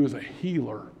a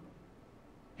healer.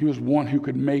 He was one who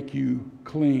could make you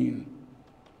clean.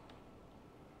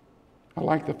 I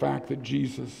like the fact that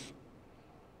Jesus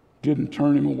didn't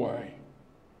turn him away.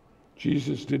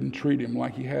 Jesus didn't treat him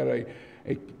like he had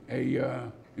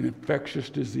an infectious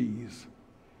disease.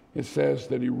 It says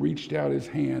that he reached out his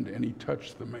hand and he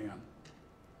touched the man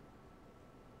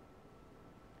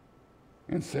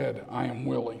and said, I am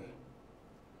willing.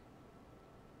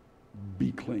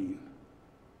 Be clean.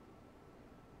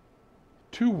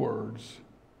 2 words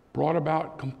brought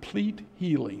about complete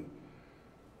healing.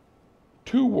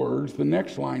 2 words, the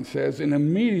next line says, and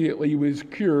immediately he was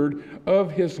cured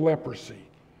of his leprosy.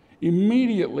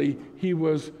 Immediately he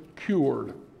was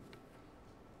cured.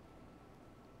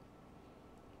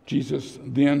 Jesus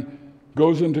then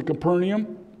goes into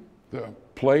Capernaum, the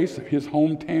place of his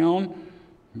hometown.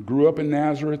 He grew up in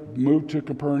Nazareth, moved to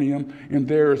Capernaum, and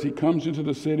there as he comes into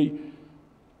the city,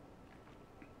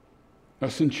 a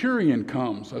centurion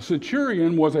comes. A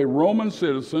centurion was a Roman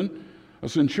citizen. A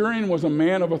centurion was a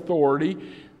man of authority.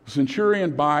 A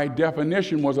centurion, by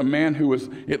definition, was a man who was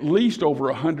at least over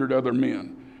 100 other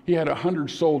men. He had 100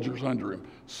 soldiers under him.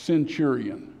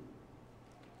 Centurion.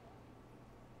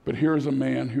 But here's a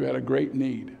man who had a great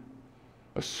need.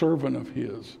 A servant of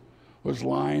his was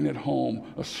lying at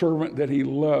home, a servant that he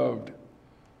loved.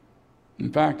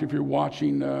 In fact, if you're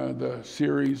watching the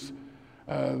series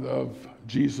of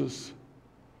Jesus,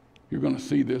 you're going to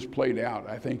see this played out,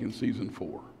 I think, in season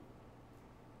 4.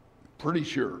 Pretty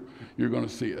sure you're going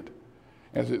to see it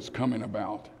as it's coming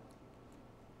about.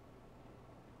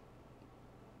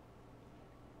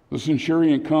 The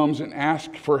centurion comes and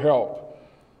asks for help.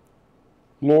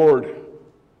 Lord,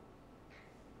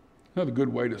 another good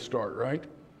way to start, right?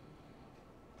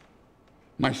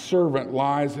 My servant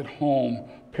lies at home,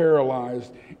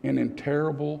 paralyzed and in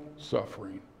terrible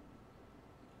suffering.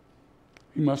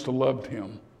 He must have loved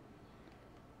him.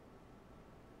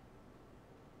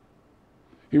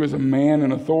 He was a man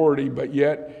in authority, but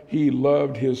yet he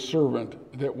loved his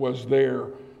servant that was there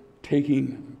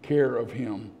taking care of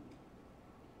him.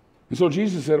 And so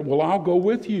Jesus said, well, I'll go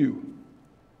with you.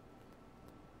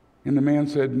 And the man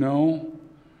said, no,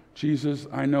 Jesus,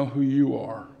 I know who you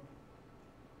are.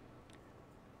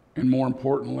 And more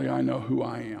importantly, I know who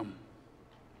I am.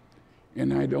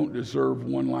 And I don't deserve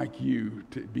one like you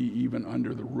to be even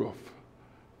under the roof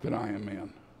that I am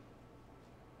in.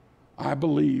 I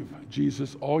believe,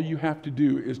 Jesus, all you have to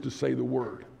do is to say the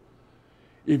word.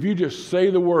 If you just say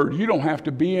the word, you don't have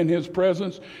to be in his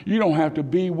presence. You don't have to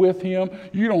be with him.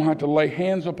 You don't have to lay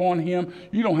hands upon him.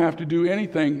 You don't have to do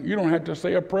anything. You don't have to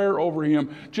say a prayer over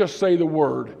him. Just say the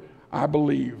word. I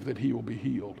believe that he will be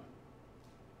healed.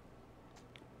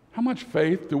 How much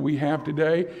faith do we have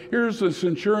today? Here's a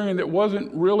centurion that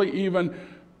wasn't really even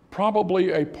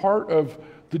probably a part of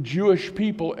the Jewish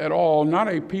people at all, not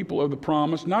a people of the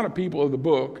promise, not a people of the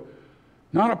book,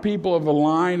 not a people of the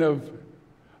line of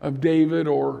David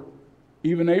or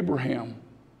even Abraham.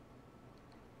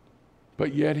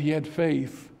 But yet he had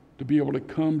faith to be able to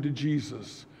come to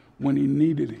Jesus when he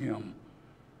needed him.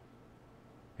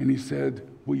 And he said,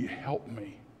 will you help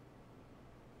me?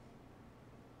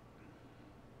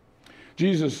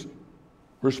 Jesus'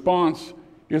 response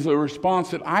is a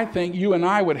response that I think you and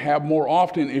I would have more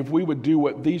often if we would do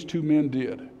what these two men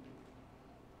did.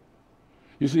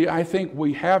 You see, I think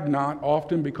we have not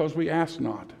often because we ask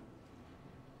not.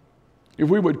 If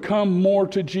we would come more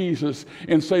to Jesus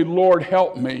and say, Lord,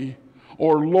 help me,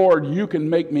 or Lord, you can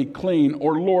make me clean,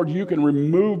 or Lord, you can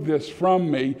remove this from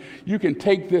me, you can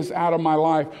take this out of my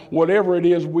life, whatever it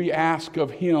is we ask of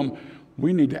him,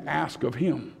 we need to ask of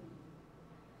him.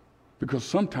 Because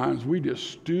sometimes we just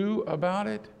stew about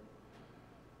it,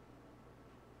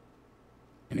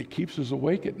 and it keeps us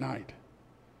awake at night,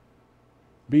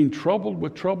 being troubled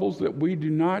with troubles that we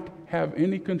do not have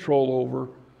any control over,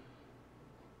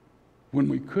 when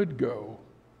we could go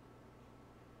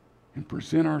and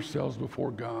present ourselves before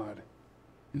God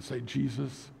and say,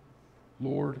 Jesus,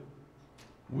 Lord,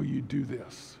 will you do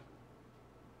this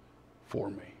for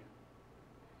me?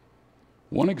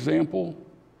 One example,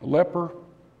 a leper,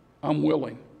 I'm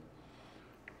willing.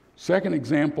 Second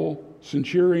example,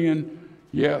 centurion,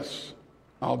 yes,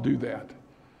 I'll do that.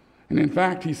 And in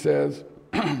fact, he says,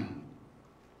 and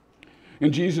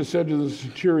Jesus said to the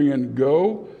centurion,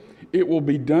 go, it will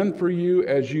be done for you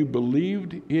as you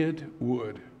believed it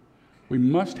would. We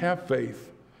must have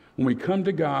faith. When we come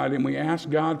to God and we ask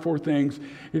God for things,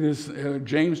 it is,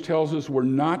 James tells us we're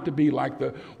not to be like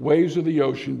the waves of the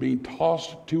ocean being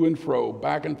tossed to and fro,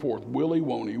 back and forth,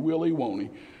 willy-woney, willy-woney.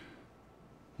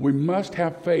 We must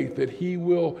have faith that he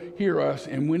will hear us,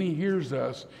 and when he hears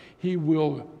us, he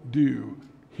will do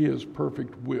his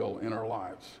perfect will in our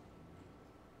lives.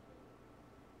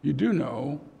 You do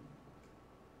know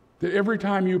that every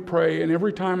time you pray and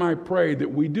every time I pray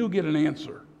that we do get an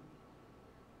answer.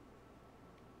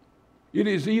 It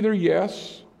is either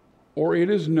yes, or it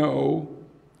is no,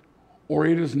 or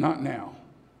it is not now.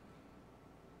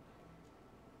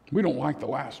 We don't like the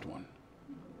last one.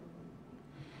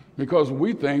 Because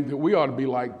we think that we ought to be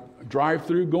like a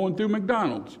drive-through going through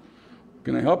McDonald's.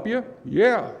 Can I help you?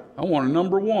 Yeah, I want a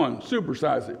number one.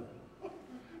 Supersize it.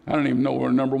 I don't even know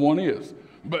where number one is.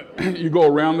 But you go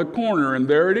around the corner and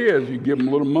there it is. You give them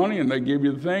a little money and they give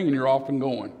you the thing and you're off and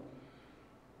going.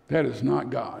 That is not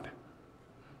God.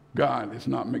 God is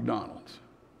not McDonald's.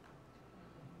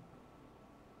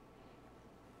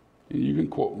 And you can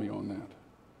quote me on that.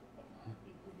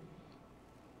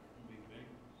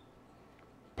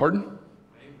 Pardon?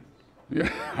 Yeah.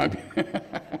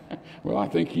 Well, I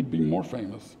think he'd be more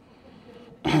famous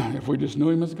if we just knew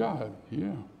him as God.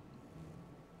 Yeah.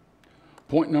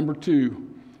 Point number 2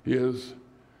 is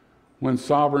when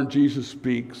sovereign Jesus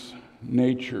speaks,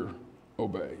 nature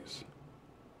obeys.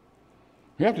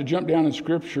 We have to jump down in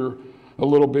Scripture a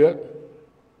little bit.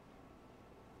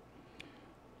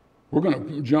 We're going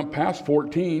to jump past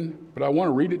 14, but I want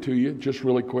to read it to you just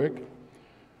really quick.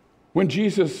 When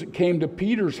Jesus came to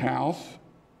Peter's house,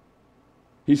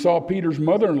 he saw Peter's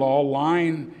mother-in-law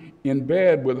lying in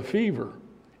bed with a fever.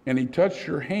 And he touched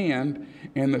her hand,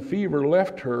 and the fever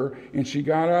left her, and she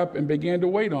got up and began to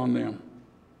wait on them.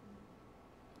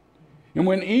 And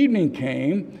when evening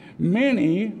came,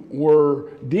 many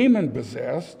were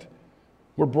demon-possessed,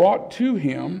 were brought to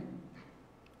him,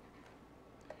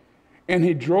 and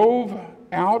he drove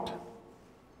out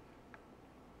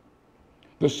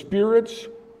the spirits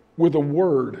with a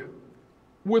word,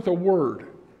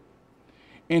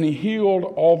 and he healed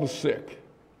all the sick.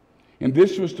 And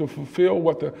this was to fulfill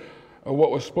what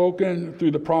was spoken through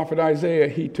the prophet Isaiah.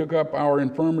 He took up our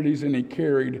infirmities and he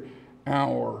carried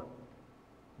our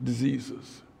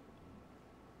diseases.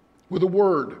 With a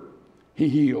word, he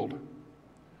healed.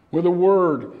 With a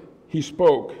word, he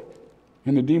spoke,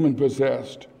 and the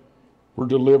demon-possessed were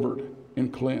delivered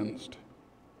and cleansed.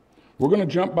 We're going to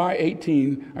jump by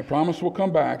 18. I promise we'll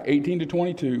come back. 18 to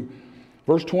 22.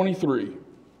 Verse 23.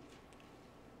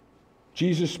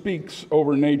 Jesus speaks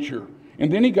over nature.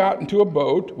 And then he got into a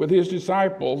boat with his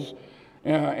disciples,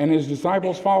 and his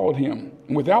disciples followed him.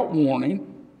 And without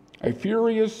warning, a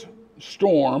furious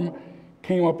storm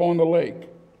came up on the lake,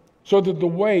 so that the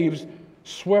waves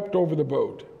swept over the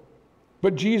boat.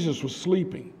 But Jesus was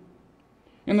sleeping.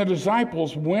 And the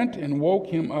disciples went and woke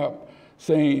him up,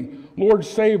 saying, "Lord,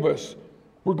 save us,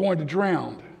 we're going to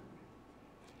drown."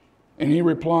 And he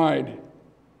replied,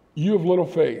 "You have little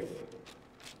faith.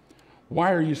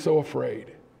 Why are you so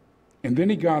afraid?" And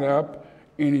then he got up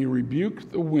and he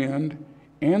rebuked the wind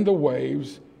and the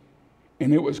waves,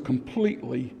 and it was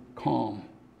completely calm.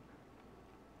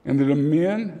 And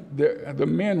the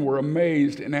men were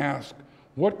amazed and asked,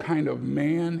 "What kind of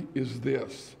man is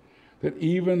this, that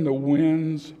even the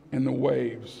winds and the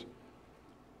waves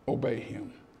obey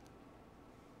him?"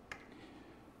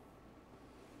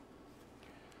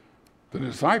 The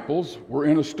disciples were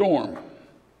in a storm.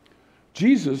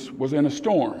 Jesus was in a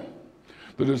storm.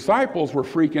 The disciples were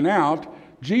freaking out.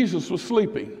 Jesus was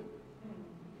sleeping.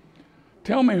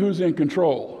 Tell me who's in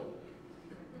control.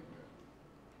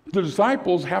 The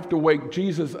disciples have to wake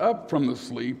Jesus up from the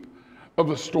sleep of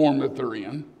the storm that they're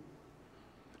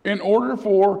in order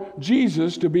for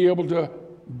Jesus to be able to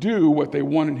do what they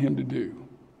wanted him to do.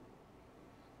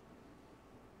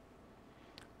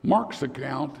 Mark's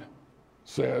account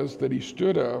says that he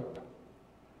stood up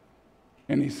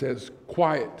and he says,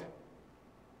 "Quiet,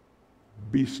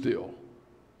 be still."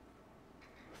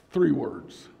 3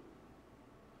 words.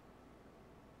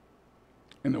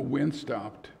 And the wind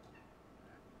stopped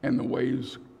and the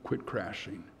waves quit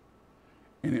crashing,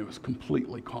 and it was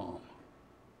completely calm.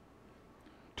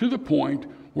 To the point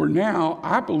where now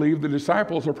I believe the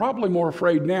disciples are probably more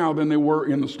afraid now than they were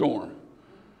in the storm.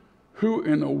 Who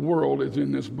in the world is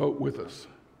in this boat with us?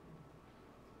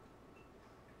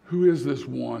 Who is this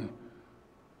one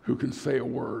who can say a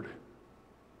word,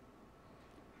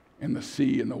 and the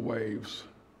sea and the waves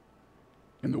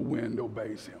and the wind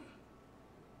obeys him?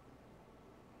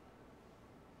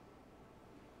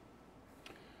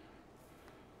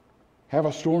 Have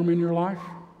a storm in your life?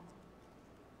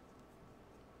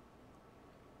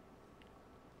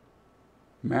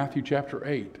 Matthew chapter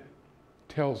 8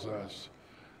 tells us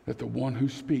that the one who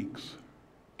speaks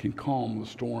can calm the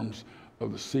storms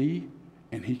of the sea,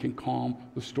 and he can calm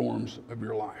the storms of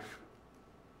your life.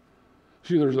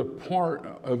 See, there's a part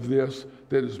of this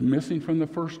that is missing from the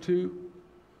first 2.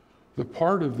 The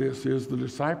part of this is the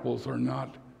disciples are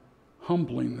not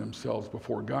humbling themselves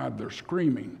before God. They're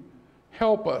screaming,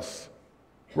 "Help us.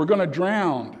 We're going to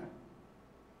drown."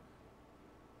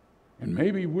 And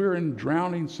maybe we're in a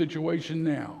drowning situation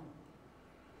now.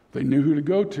 They knew who to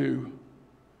go to.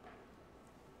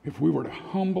 If we were to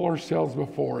humble ourselves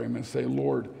before him and say,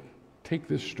 "Lord, take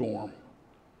this storm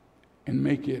and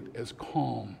make it as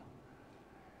calm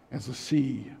as the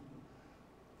sea,"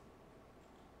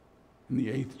 in the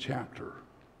 8th chapter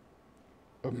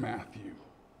of Matthew.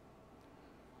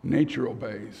 Nature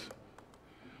obeys,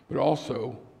 but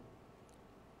also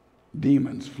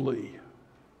demons flee.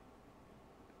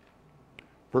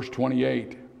 Verse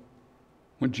 28,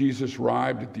 when Jesus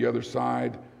arrived at the other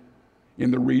side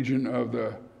in the region of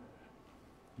the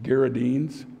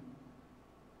Gerasenes,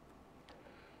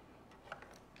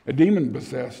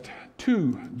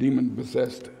 two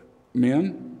demon-possessed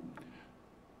men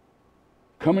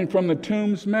coming from the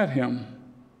tombs met him.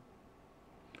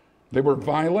 They were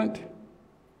violent,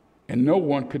 and no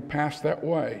one could pass that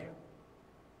way.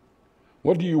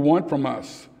 "What do you want from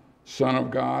us, Son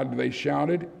of God?" they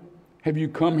shouted. "Have you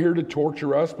come here to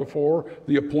torture us before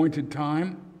the appointed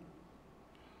time?"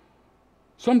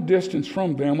 Some distance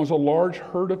from them was a large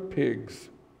herd of pigs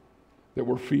that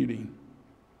were feeding.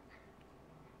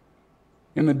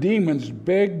 And the demons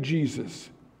begged Jesus,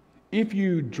 "If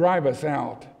you drive us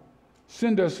out,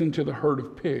 send us into the herd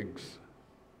of pigs."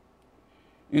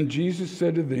 And Jesus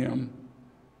said to them,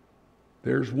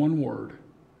 "There's one word,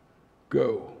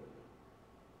 go."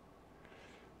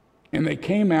 And they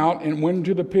came out and went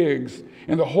into the pigs,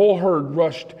 and the whole herd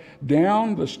rushed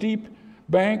down the steep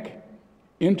bank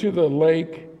into the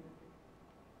lake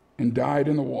and died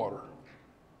in the water.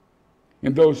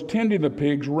 And those tending the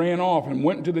pigs ran off and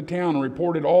went into the town and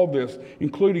reported all this,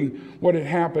 including what had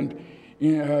happened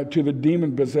to the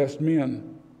demon-possessed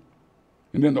men.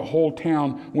 And then the whole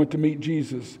town went to meet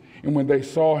Jesus. And when they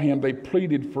saw him, they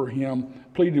pleaded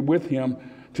with him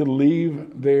to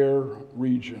leave their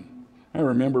region. I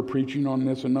remember preaching on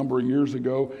this a number of years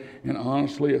ago. And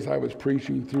honestly, as I was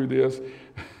preaching through this,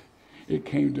 it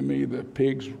came to me the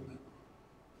pigs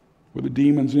with the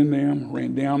demons in them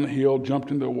ran down the hill,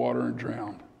 jumped into the water, and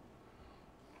drowned.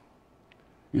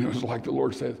 You know, it's like the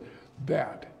Lord says,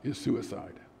 that is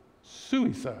suicide.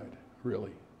 Suicide,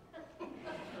 really.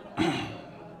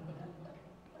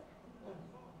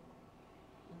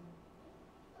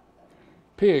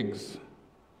 Pigs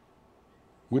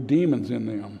with demons in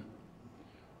them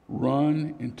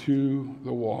run into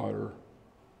the water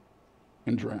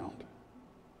and drowned.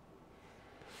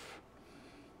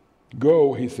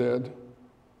 Go, he said.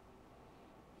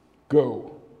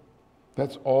 Go.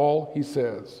 That's all he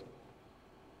says.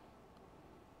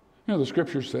 You know, the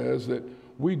scripture says that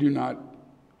we do not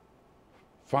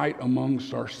fight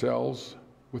amongst ourselves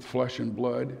with flesh and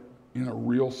blood in a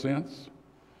real sense.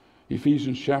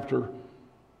 Ephesians chapter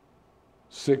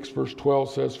 6 verse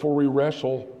 12 says, for we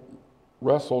wrestle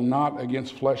not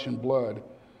against flesh and blood,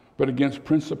 but against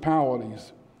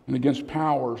principalities and against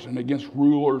powers and against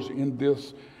rulers in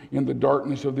the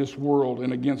darkness of this world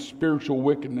and against spiritual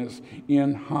wickedness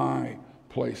in high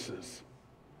places.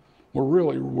 We're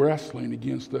really wrestling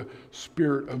against the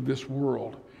spirit of this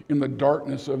world in the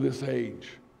darkness of this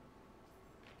age.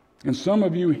 And some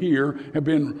of you here have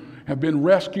been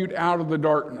rescued out of the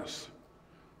darkness.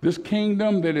 This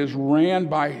kingdom that is ran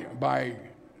by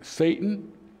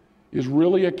Satan is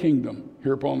really a kingdom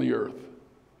here upon the earth.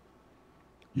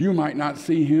 You might not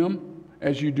see him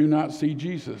as you do not see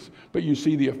Jesus, but you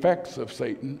see the effects of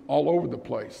Satan all over the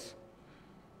place.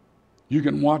 You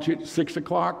can watch it 6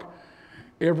 o'clock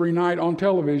every night on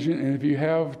television, and if you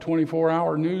have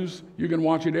 24-hour news, you can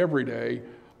watch it every day,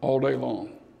 all day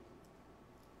long.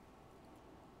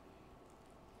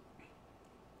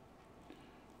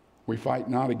 We fight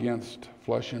not against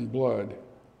flesh and blood,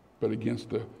 but against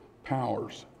the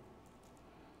powers,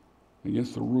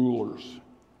 against the rulers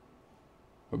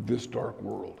of this dark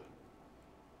world.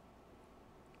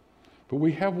 But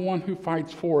we have one who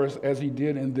fights for us as he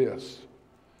did in this.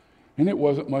 And it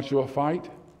wasn't much of a fight.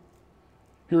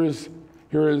 Here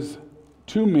is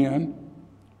two men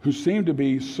who seem to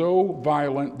be so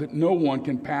violent that no one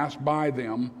can pass by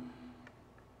them.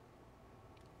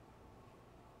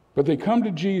 But they come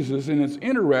to Jesus, and it's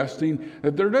interesting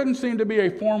that there doesn't seem to be a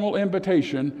formal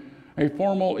invitation, a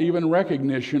formal even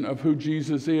recognition of who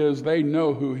Jesus is. They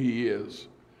know who he is.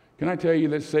 Can I tell you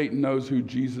that Satan knows who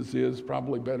Jesus is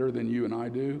probably better than you and I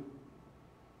do?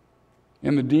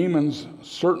 And the demons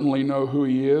certainly know who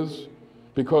he is,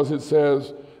 because it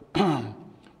says,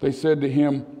 they said to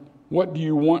him, what do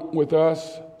you want with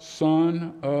us,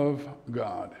 Son of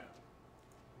God?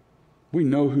 We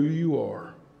know who you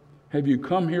are. Have you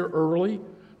come here early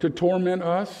to torment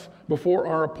us before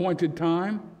our appointed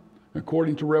time,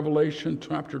 according to Revelation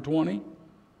chapter 20?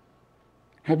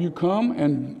 Have you come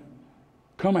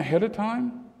ahead of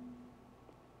time?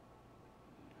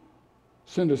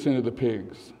 Send us into the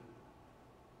pigs.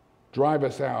 Drive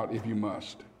us out if you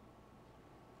must.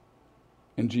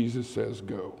 And Jesus says,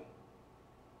 go.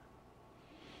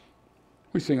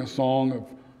 We sing a song of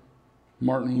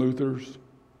Martin Luther's.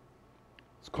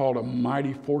 It's called A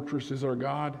Mighty Fortress is Our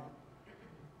God.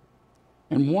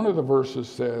 And one of the verses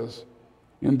says,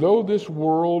 and though this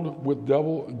world with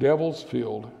devils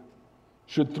filled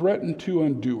should threaten to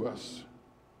undo us,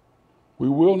 we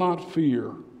will not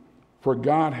fear, for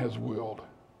God has willed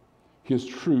his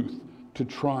truth to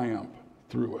triumph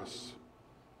through us.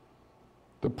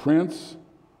 The prince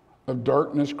of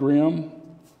darkness grim,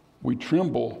 we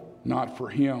tremble not for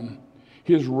him.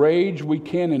 His rage we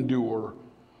can endure,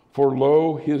 for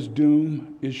lo, his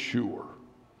doom is sure.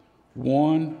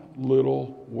 One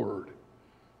little word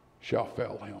shall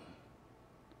fell him.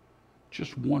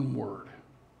 Just one word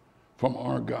from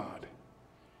our God,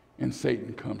 and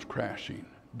Satan comes crashing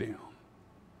down.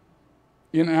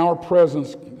 In our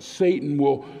presence, Satan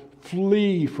will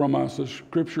flee from us, as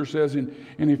Scripture says in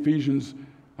Ephesians.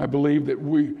 I believe that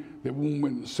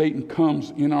when Satan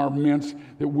comes in our midst,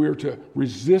 that we're to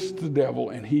resist the devil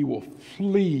and he will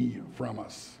flee from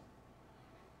us.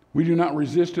 We do not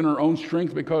resist in our own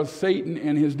strength, because Satan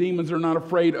and his demons are not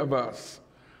afraid of us.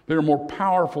 They are more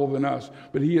powerful than us,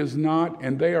 but he is not,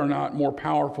 and they are not more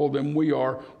powerful than we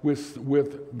are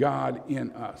with God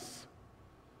in us.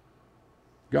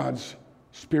 God's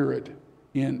Spirit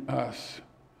in us.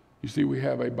 You see, we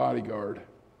have a bodyguard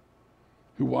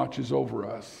who watches over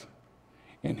us,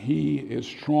 and he is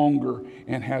stronger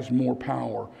and has more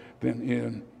power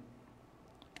than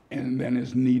and then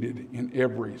is needed in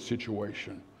every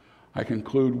situation. I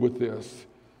conclude with this.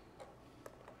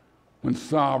 When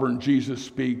sovereign Jesus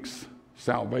speaks,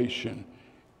 salvation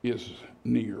is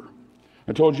near.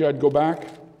 I told you I'd go back.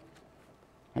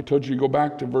 I told you to go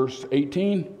back to verse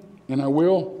 18, and I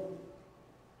will.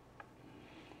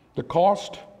 The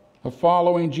cost of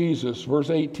following Jesus, verse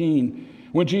 18.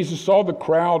 When Jesus saw the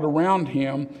crowd around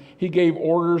him, he gave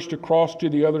orders to cross to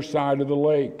the other side of the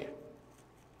lake.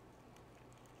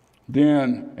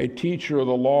 Then a teacher of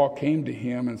the law came to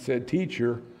him and said,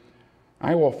 "Teacher,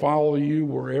 I will follow you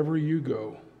wherever you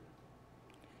go."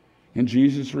 And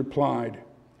Jesus replied,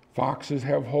 "Foxes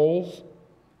have holes,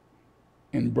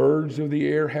 and birds of the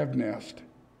air have nests,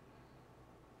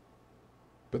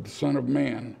 but the Son of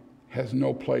Man has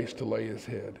no place to lay his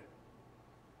head."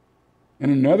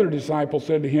 And another disciple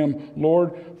said to him,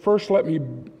 "Lord, first let me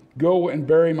go and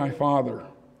bury my father."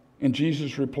 And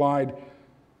Jesus replied,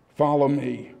 "Follow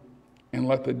me, and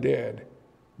let the dead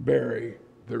bury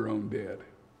their own dead."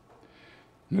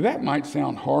 Now that might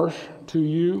sound harsh to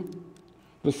you,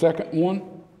 the second one,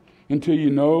 until you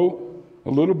know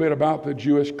a little bit about the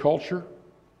Jewish culture.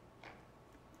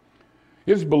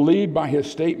 It is believed by his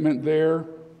statement there,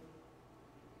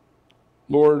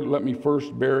 "Lord, let me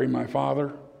first bury my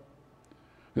father,"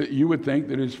 that you would think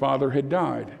that his father had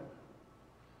died.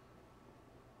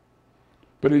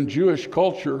 But in Jewish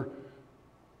culture,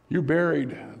 you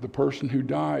buried the person who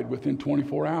died within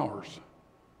 24 hours.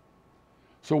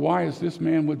 So why is this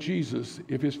man with Jesus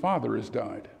if his father has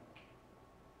died?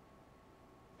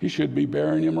 He should be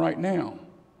burying him right now.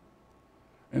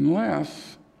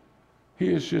 Unless he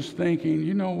is just thinking,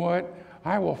 you know what,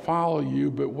 I will follow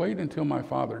you, but wait until my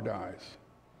father dies.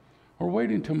 Or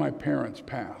wait until my parents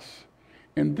pass.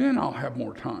 And then I'll have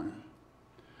more time.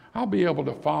 I'll be able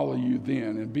to follow you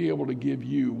then and be able to give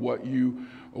you what you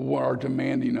are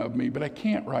demanding of me, but I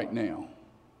can't right now.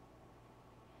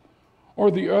 Or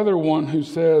the other one who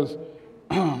says,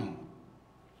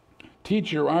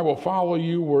 "Teacher, I will follow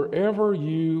you wherever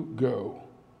you go."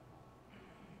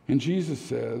 And Jesus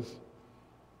says,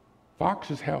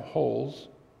 "Foxes have holes,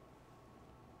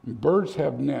 and birds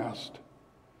have nests,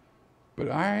 but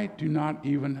I do not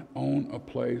even own a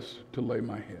place to lay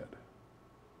my head."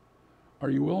 Are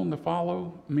you willing to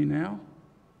follow me now?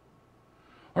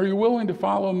 Are you willing to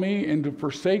follow me and to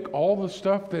forsake all the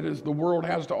stuff that the world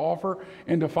has to offer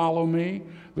and to follow me?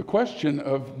 The question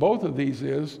of both of these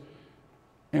is,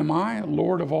 am I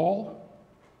Lord of all?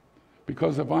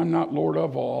 Because if I'm not Lord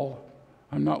of all,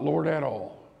 I'm not Lord at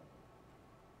all.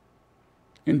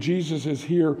 And Jesus is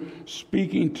here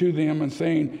speaking to them and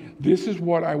saying, this is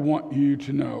what I want you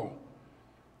to know.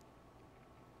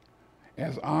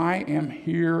 As I am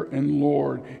here in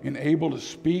Lord and able to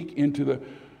speak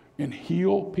and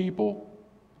heal people,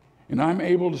 and I'm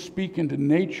able to speak into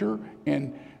nature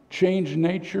and change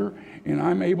nature, and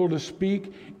I'm able to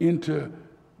speak into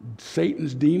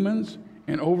Satan's demons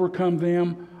and overcome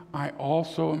them, I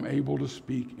also am able to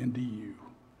speak into you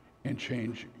and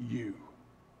change you.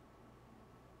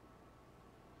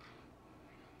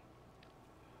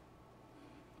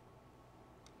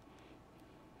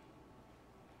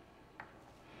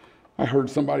 I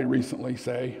heard somebody recently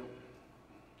say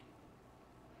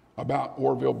about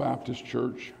Orville Baptist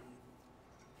Church,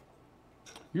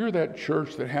 "You're that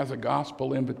church that has a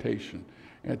gospel invitation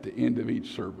at the end of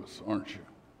each service, aren't you?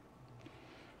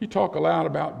 You talk a lot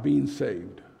about being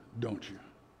saved, don't you?"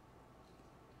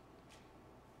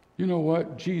 You know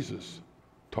what? Jesus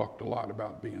talked a lot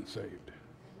about being saved.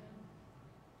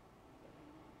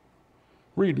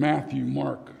 Read Matthew,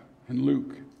 Mark, and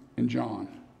Luke, and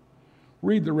John.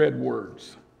 Read the red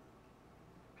words,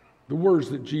 the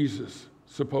words that Jesus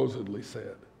supposedly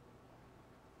said.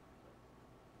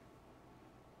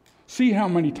 See how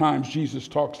many times Jesus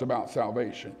talks about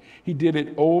salvation. He did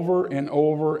it over and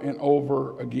over and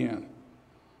over again.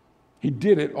 He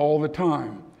did it all the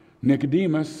time.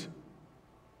 Nicodemus,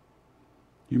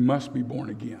 you must be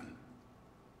born again.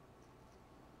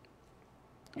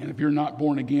 And if you're not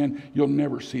born again, you'll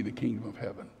never see the kingdom of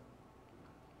heaven.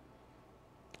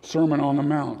 Sermon on the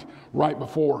Mount, right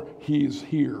before he is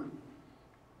here.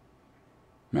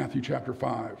 Matthew chapter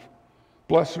 5.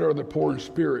 Blessed are the poor in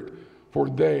spirit, for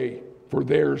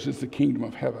theirs is the kingdom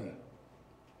of heaven.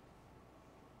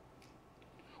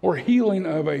 Or healing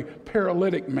of a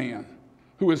paralytic man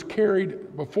who was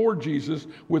carried before Jesus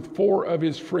with 4 of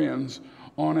his friends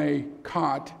on a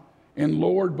cot and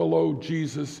lowered below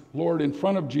Jesus, lowered in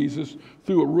front of Jesus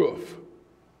through a roof.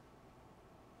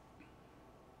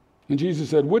 And Jesus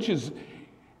said, which is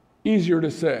easier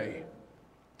to say?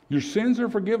 Your sins are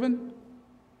forgiven,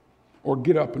 or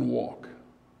get up and walk?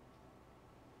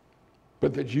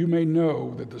 but that you may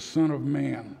know that the Son of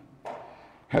Man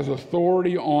has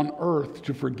authority on earth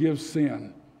to forgive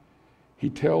sin. He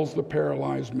tells the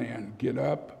paralyzed man, get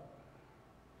up,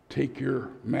 take your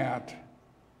mat,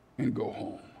 and go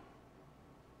home.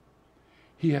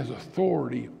 He has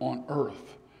authority on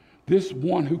earth. This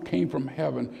one who came from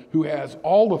heaven, who has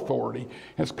all authority,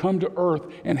 has come to earth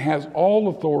and has all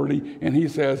authority, and he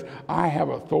says, I have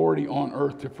authority on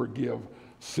earth to forgive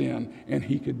sin, and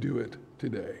he could do it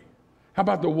today. How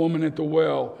about the woman at the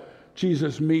well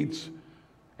Jesus meets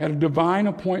at a divine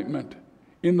appointment?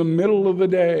 In the middle of the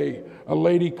day, a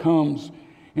lady comes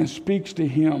and speaks to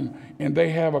him, and they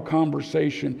have a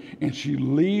conversation, and she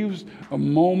leaves a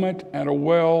moment at a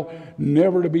well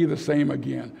never to be the same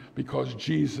again, because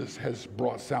Jesus has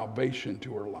brought salvation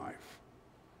to her life.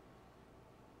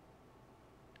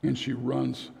 And she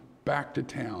runs back to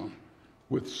town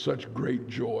with such great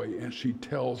joy, and she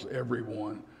tells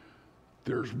everyone,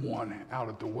 there's one out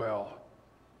at the well.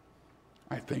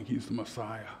 I think he's the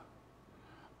Messiah.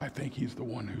 I think he's the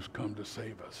one who's come to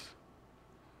save us.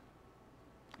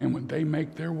 And when they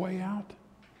make their way out,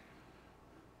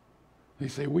 they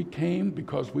say, we came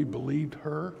because we believed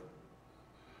her,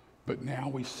 but now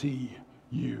we see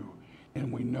you,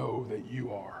 and we know that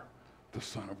you are the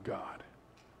Son of God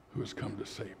who has come to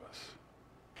save us.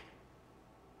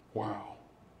 Wow.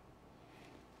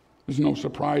 There's no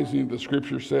surprising the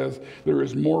scripture says there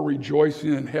is more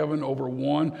rejoicing in heaven over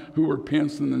one who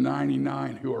repents than the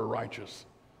 99 who are righteous.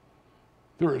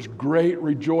 There is great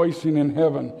rejoicing in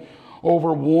heaven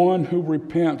over one who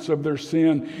repents of their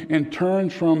sin and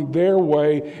turns from their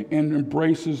way and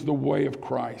embraces the way of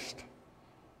Christ.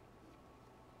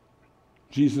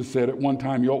 Jesus said at one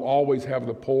time, you'll always have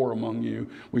the poor among you.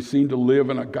 We seem to live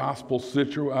in a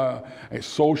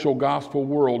social gospel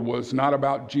world where it's not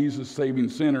about Jesus saving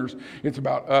sinners. It's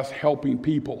about us helping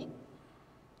people,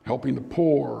 helping the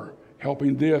poor,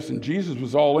 helping this. And Jesus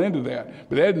was all into that,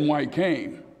 but that isn't why he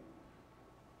came.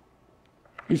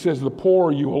 He says, the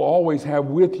poor you will always have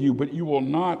with you, but you will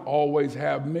not always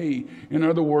have me. In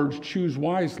other words, choose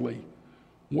wisely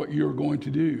what you're going to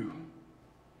do.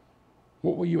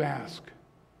 What will you ask?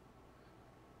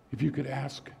 If you could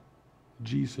ask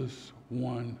Jesus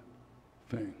one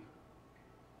thing.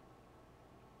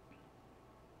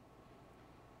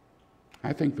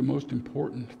 I think the most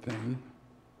important thing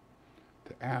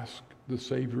to ask the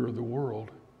Savior of the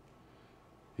world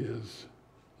is,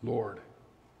 Lord,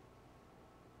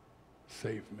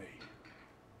 save me.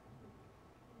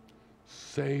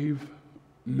 Save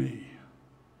me.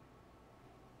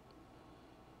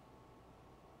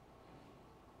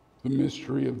 The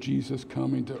mystery of Jesus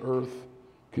coming to earth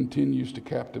continues to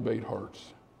captivate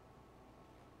hearts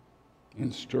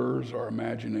and stirs our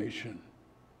imagination.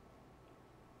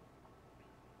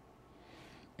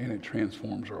 And it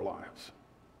transforms our lives.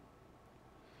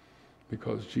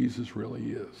 Because Jesus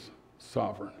really is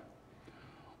sovereign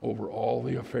over all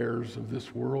the affairs of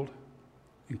this world,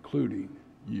 including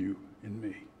you and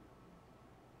me.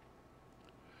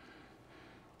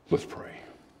 Let's pray.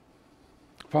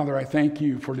 Father, I thank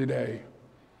you for today.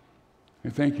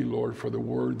 And thank you, Lord, for the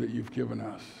word that you've given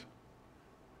us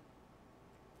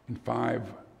in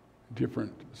 5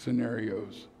 different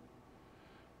scenarios.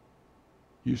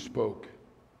 You spoke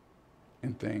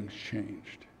and things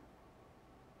changed.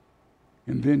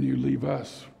 And then you leave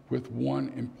us with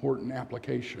one important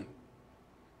application.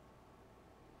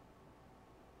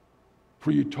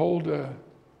 For you told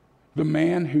the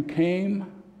man who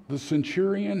came, the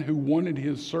centurion who wanted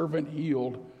his servant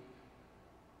healed,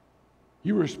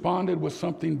 you responded with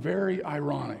something very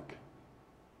ironic.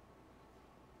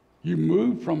 You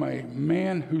moved from a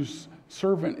man whose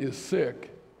servant is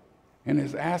sick and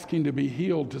is asking to be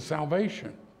healed to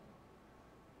salvation.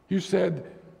 You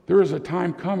said, there is a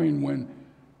time coming when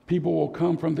people will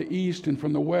come from the east and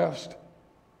from the west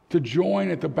to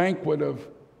join at the banquet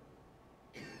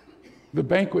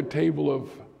table of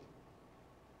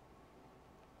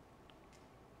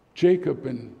Jacob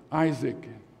and Isaac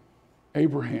and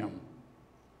Abraham.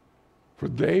 For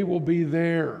they will be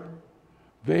there.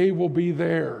 They will be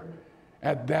there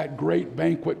at that great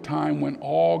banquet time when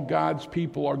all God's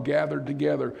people are gathered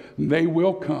together. And they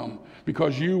will come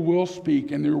because you will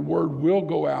speak and your word will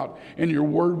go out and your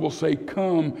word will say,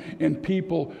 come, and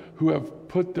people who have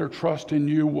put their trust in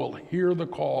you will hear the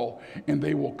call and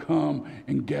they will come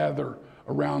and gather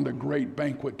around the great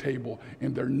banquet table,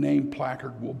 and their name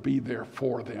placard will be there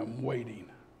for them waiting.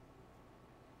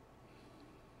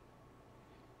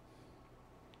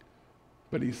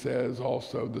 But he says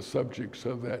also the subjects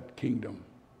of that kingdom,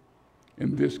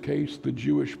 in this case the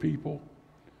Jewish people,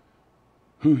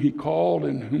 whom he called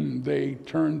and whom they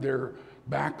turned their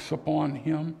backs upon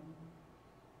him,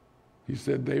 he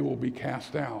said they will be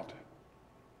cast out,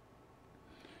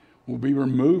 will be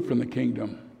removed from the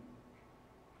kingdom,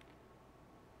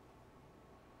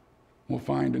 will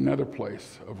find another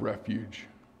place of refuge,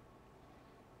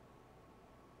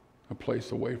 a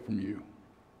place away from you.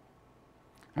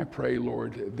 I pray,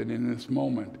 Lord, that in this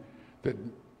moment, that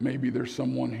maybe there's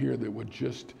someone here that would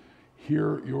just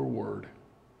hear your word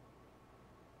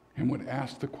and would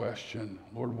ask the question,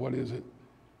 Lord, what is it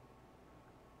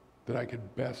that I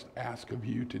could best ask of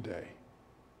you today?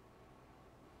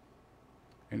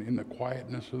 And in the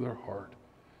quietness of their heart,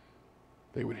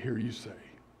 they would hear you say,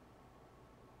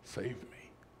 save me,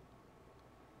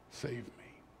 save me.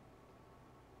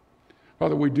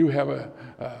 Father, we do have an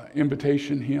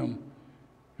invitation hymn,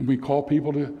 and we call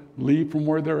people to leave from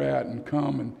where they're at and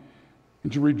come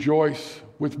and to rejoice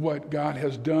with what God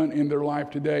has done in their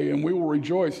life today. And we will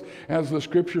rejoice, as the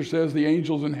scripture says, the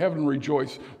angels in heaven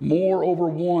rejoice more over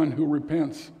one who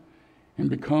repents and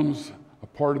becomes a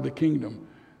part of the kingdom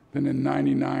than in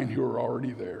 99 who are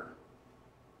already there.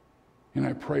 And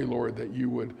I pray, Lord, that you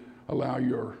would allow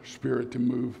your Spirit to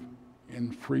move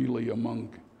in freely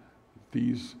among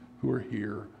these who are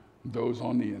here, those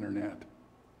on the internet.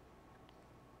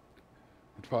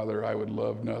 And Father, I would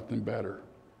love nothing better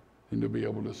than to be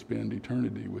able to spend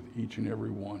eternity with each and every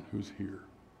one who's here.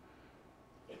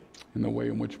 And the way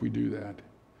in which we do that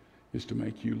is to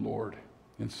make you Lord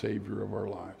and Savior of our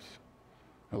lives,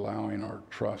 allowing our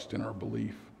trust and our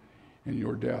belief in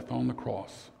your death on the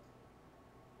cross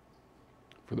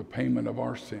for the payment of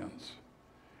our sins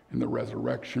and the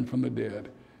resurrection from the dead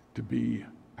to be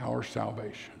our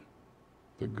salvation,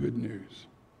 the good news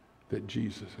that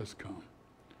Jesus has come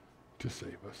to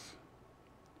save us.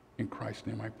 In Christ's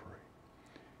name I pray.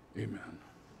 Amen.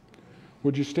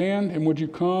 Would you stand and would you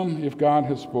come if God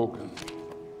has spoken?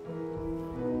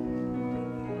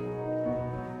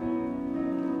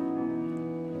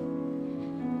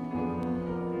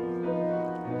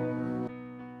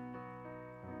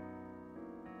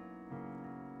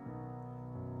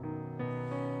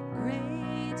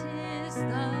 Great is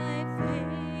thy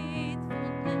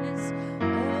faithfulness,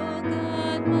 O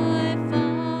God, my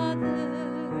Father.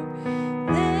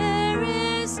 There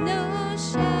is no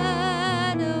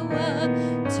shadow of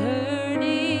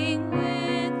turning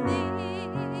with thee.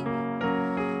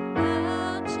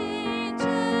 Thou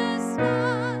changest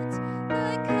not,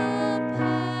 thy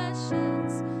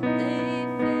compassions, they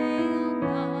fail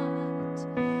not.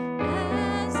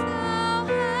 As thou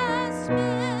hast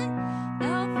been,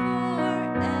 thou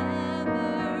forever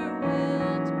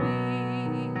wilt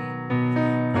be.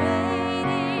 Great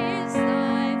is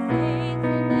thy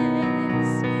faithfulness,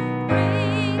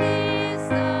 great is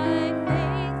thy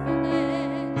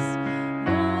faithfulness.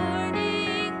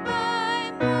 Morning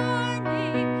by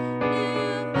morning,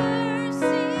 new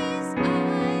mercies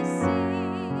I see.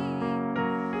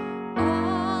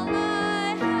 All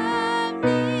I have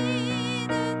needed,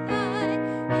 thy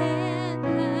hand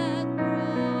hath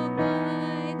provided.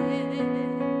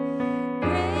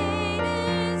 Great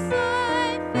is thy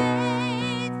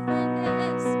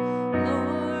faithfulness,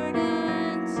 Lord,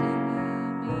 unto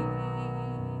me.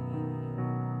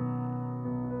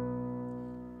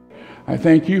 I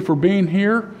thank you for being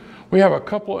here. We have a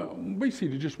couple of, be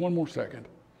seated just one more second.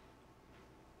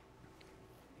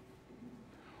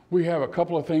 We have a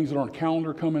couple of things that are on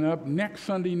calendar coming up. Next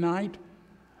Sunday night,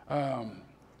 is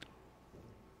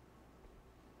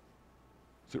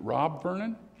it Rob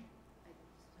Vernon?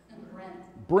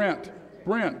 Brent,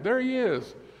 there he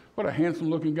is. What a handsome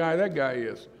looking guy that guy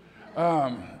is.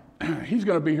 He's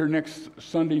going to be here next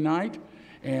Sunday night,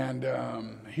 and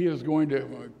he is going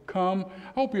to come.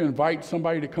 I hope you invite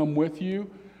somebody to come with you.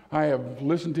 I have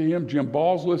listened to him. Jim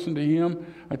Ball's listened to him.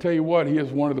 I tell you what, he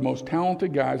is one of the most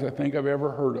talented guys I think I've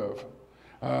ever heard of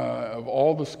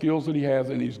all the skills that he has,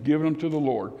 and he's given them to the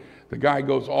Lord. The guy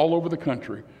goes all over the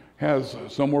country, has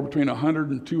somewhere between 100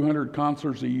 and 200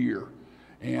 concerts a year,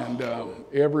 and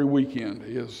every weekend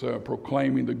is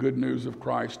proclaiming the good news of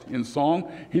Christ in song.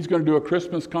 He's going to do a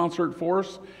Christmas concert for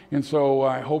us, and so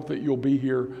I hope that you'll be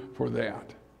here for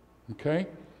that. Okay?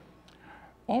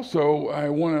 Also, I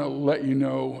want to let you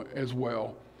know as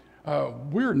well,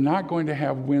 we're not going to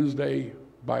have Wednesday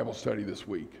Bible study this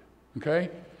week. Okay?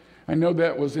 I know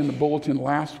that was in the bulletin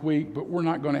last week, but we're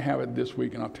not going to have it this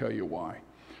week, and I'll tell you why.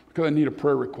 Because I need a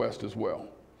prayer request as well.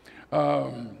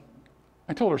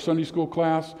 I told our Sunday school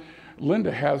class,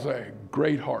 Linda has a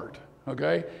great heart,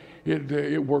 okay?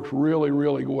 It works really,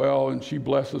 really well, and she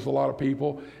blesses a lot of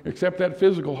people, except that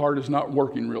physical heart is not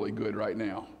working really good right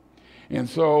now. And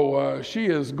so she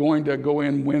is going to go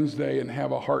in Wednesday and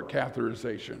have a heart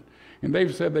catheterization. And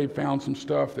they've said they've found some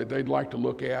stuff that they'd like to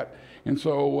look at. And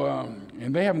so,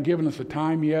 and they haven't given us a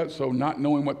time yet, so not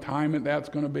knowing what time that's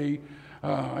going to be,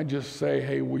 I just say,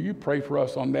 hey, will you pray for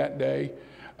us on that day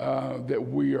that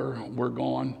we're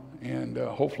gone, and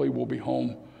hopefully we'll be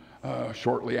home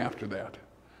shortly after that,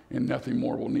 and nothing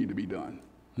more will need to be done.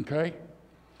 Okay?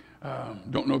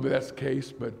 Don't know that that's the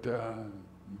case, but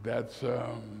that's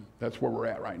where we're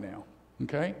at right now.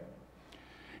 Okay?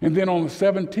 And then on the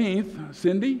 17th,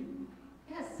 Cindy,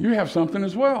 Yes. you have something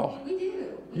as well. We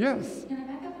do. Yes. Can I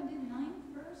back up and do the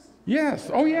 9th first? Yes.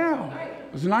 Oh, yeah. All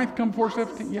right. Does the 9th come before Lots of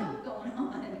 17th? Yeah. stuff going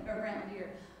on around here.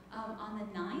 On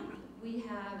the 9th, we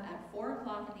have at 4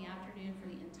 o'clock in the afternoon for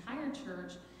the entire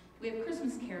church, we have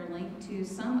Christmas caroling to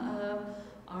some of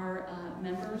our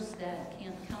members that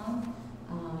can't come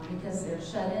because they're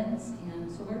shut-ins.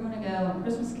 And so we're going to go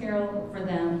Christmas carol for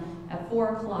them at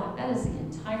 4 o'clock. That is the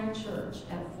entire church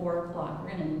at 4 o'clock. We're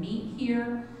going to meet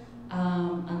here.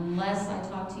 Unless I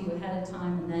talk to you ahead of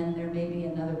time, and then there may be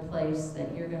another place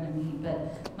that you're going to meet.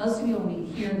 But most of you will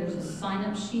meet here. There's a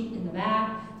sign-up sheet in the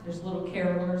back. There's little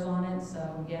carolers on it,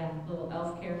 so yeah, little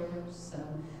elf carolers. So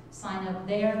sign up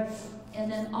there.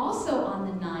 And then also on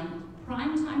the 9th,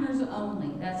 prime timers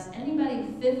only. That's anybody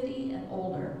 50 and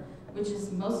older, which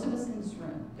is most of us in this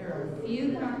room. There are a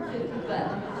few that aren't 50,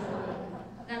 but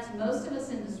that's most of us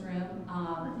in this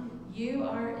room. You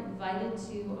are invited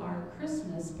to our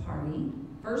Christmas party,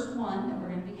 first one that we're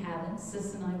going to be having.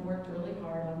 Sis and I worked really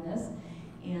hard on this,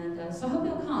 and so I hope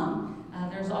you'll come.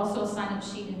 There's also a sign-up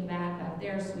sheet in the back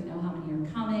there, so we know how many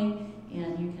are coming,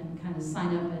 and you can kind of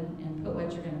sign up and put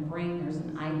what you're going to bring. There's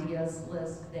an ideas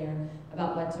list there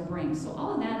about what to bring. So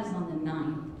all of that is on the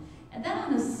 9th. And then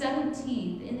on the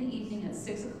 17th, in the evening at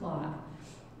 6 o'clock,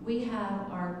 we have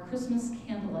our Christmas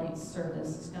candlelight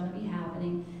service. It's going to be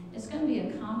happening. It's going to be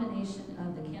a combination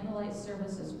of the candlelight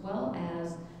service as well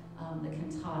as the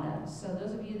cantata. So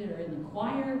those of you that are in the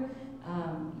choir,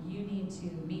 you need to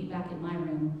meet back in my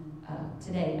room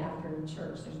today after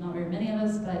church. There's not very many of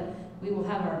us, but we will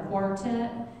have our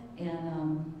quartet,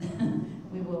 and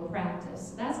we will practice.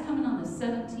 So that's coming on the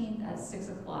 17th at 6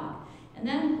 o'clock. And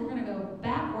then we're going to go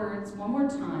backwards one more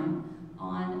time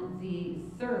on the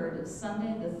 3rd,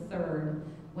 Sunday the 3rd,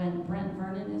 when Brent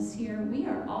Vernon is here. We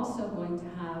are also going to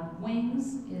have,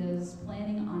 Wings is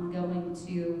planning on going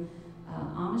to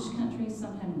Amish country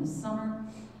sometime in the summer,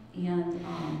 and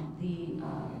the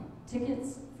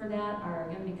tickets for that are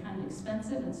going to be kind of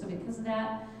expensive, and so because of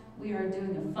that, we are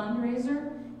doing a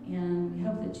fundraiser, and we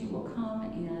hope that you will come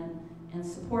and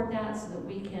support that so that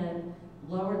we can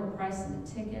lower the price of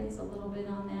the tickets a little bit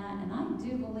on that. And I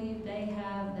do believe they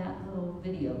have that little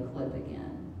video clip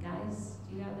again. Guys,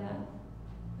 do you have that?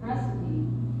 Recipe.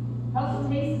 How's it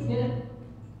taste? Is good?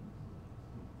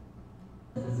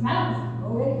 It smells.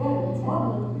 Oh, it's good. It's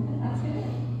lovely. That's good.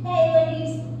 Hey,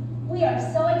 ladies. We are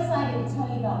so excited to tell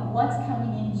you about what's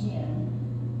coming in June.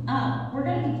 We're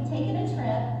going to be taking a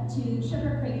trip to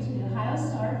Sugar Creek to the Ohio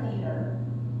Star Theater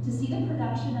to see the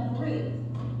production of Ruth.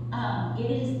 It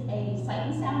is a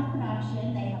Sight and Sound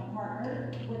production. They have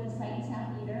partnered with the Sight and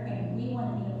Sound Theater, and we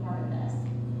want to be a part of this.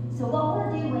 So what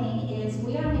we're doing is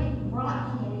we are making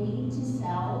rock candy to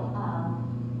sell.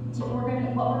 What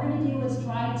we're going to do is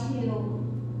try to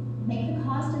make the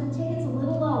cost of the tickets a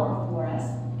little lower for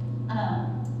us.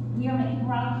 We are making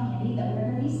rock candy that we're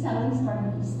going to be selling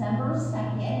starting December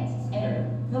 2nd, or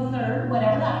the 3rd,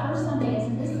 whatever that first Sunday is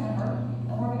in December,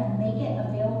 and we're going to make it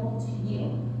available to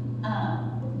you.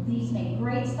 These make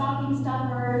great stocking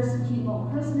stuffers, cute little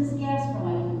Christmas gifts for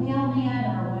like your mailman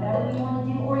or whatever you want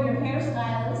to do, or your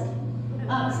hairstylist.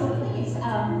 So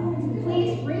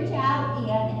please reach out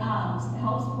and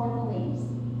help support the ladies.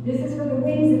 This is for the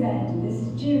Wings event. This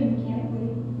is June. Can't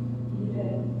wait for you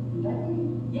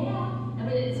to be Yeah, I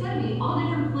mean, it's going to be all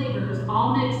different flavors,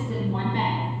 all mixed in one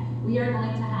bag. We are going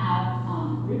to have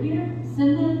root beer,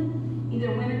 cinnamon,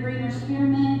 either wintergreen or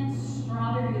spearmint,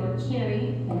 strawberry or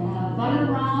cherry, butter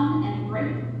rum, and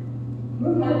grape.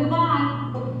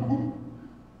 Goodbye.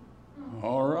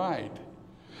 All right.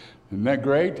 Isn't that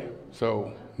great?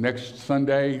 So next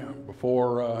Sunday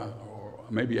before, or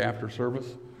maybe after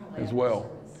service as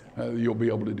well, you'll be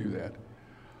able to do that.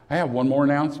 I have one more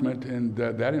announcement, and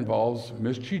that involves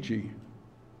Miss Chi-Chi.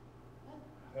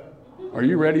 Are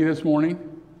you ready this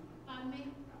morning?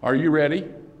 Are you ready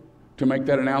to make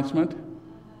that announcement?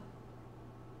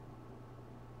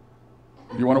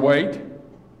 You want to wait?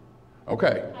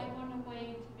 Okay. I want to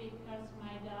wait because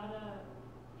my daughter,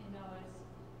 is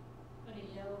pretty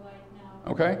ill right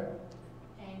now. Okay.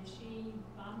 And she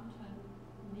bumped her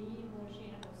knee where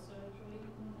she had a surgery,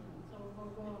 so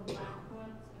we're going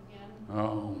backwards again.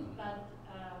 Oh. But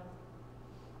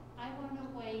I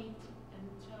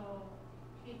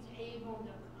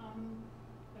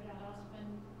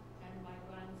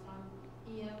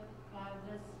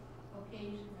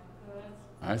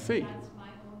I see. That's my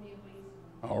only reason.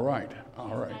 All right, all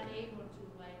She's right. not able to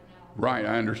right now. Right,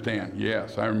 I understand.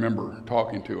 Yes, I remember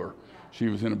talking to her. She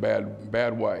was in a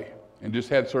bad way and just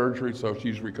had surgery, so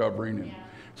she's recovering. And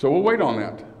so we'll wait on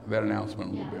that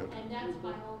announcement a little bit. And that's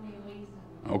my only reason.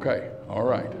 Okay, all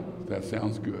right. That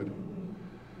sounds good.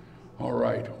 All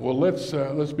right. Well,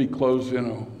 let's be closed in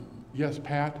a, yes,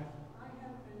 Pat? I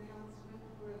have an announcement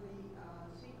for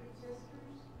the Secret Sisters.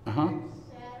 Uh-huh. Next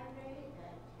Saturday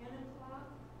at 10 o'clock,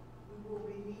 we will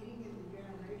be meeting in the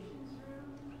Generations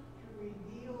Room to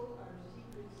reveal our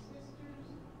Secret Sisters.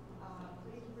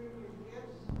 Please bring your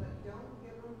gifts, but don't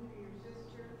give them to your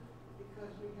sister because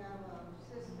we have a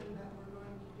system that we're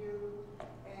going to do,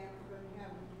 and we're going to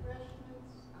have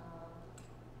refreshments,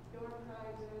 door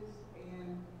prizes,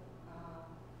 and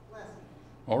blessings.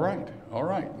 All right, all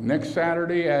right. Next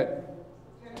Saturday at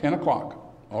 10 o'clock.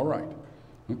 All right.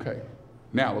 Okay.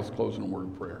 Now let's close in a word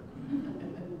of prayer.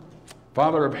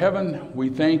 Father of heaven, we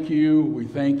thank you. We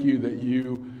thank you that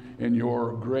you, in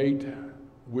your great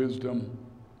wisdom,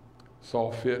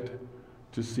 saw fit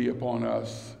to see upon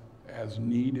us as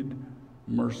needed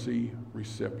mercy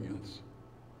recipients,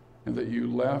 and that you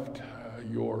left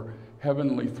your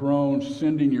heavenly throne,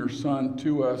 sending your Son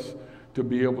to us to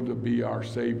be able to be our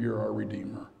Savior, our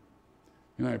Redeemer.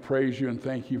 And I praise you and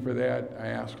thank you for that. I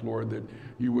ask, Lord, that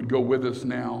you would go with us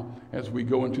now as we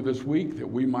go into this week, that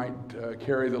we might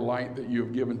carry the light that you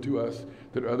have given to us,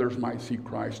 that others might see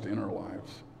Christ in our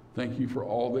lives. Thank you for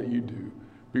all that you do.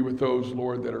 Be with those,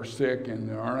 Lord, that are sick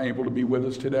and aren't able to be with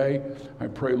us today. I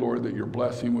pray, Lord, that your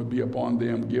blessing would be upon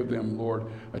them. Give them, Lord,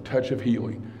 a touch of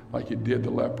healing like you did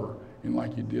the leper and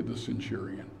like you did the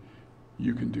centurion.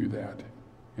 You can do that.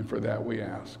 And for that we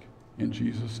ask. In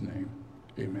Jesus' name,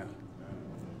 amen.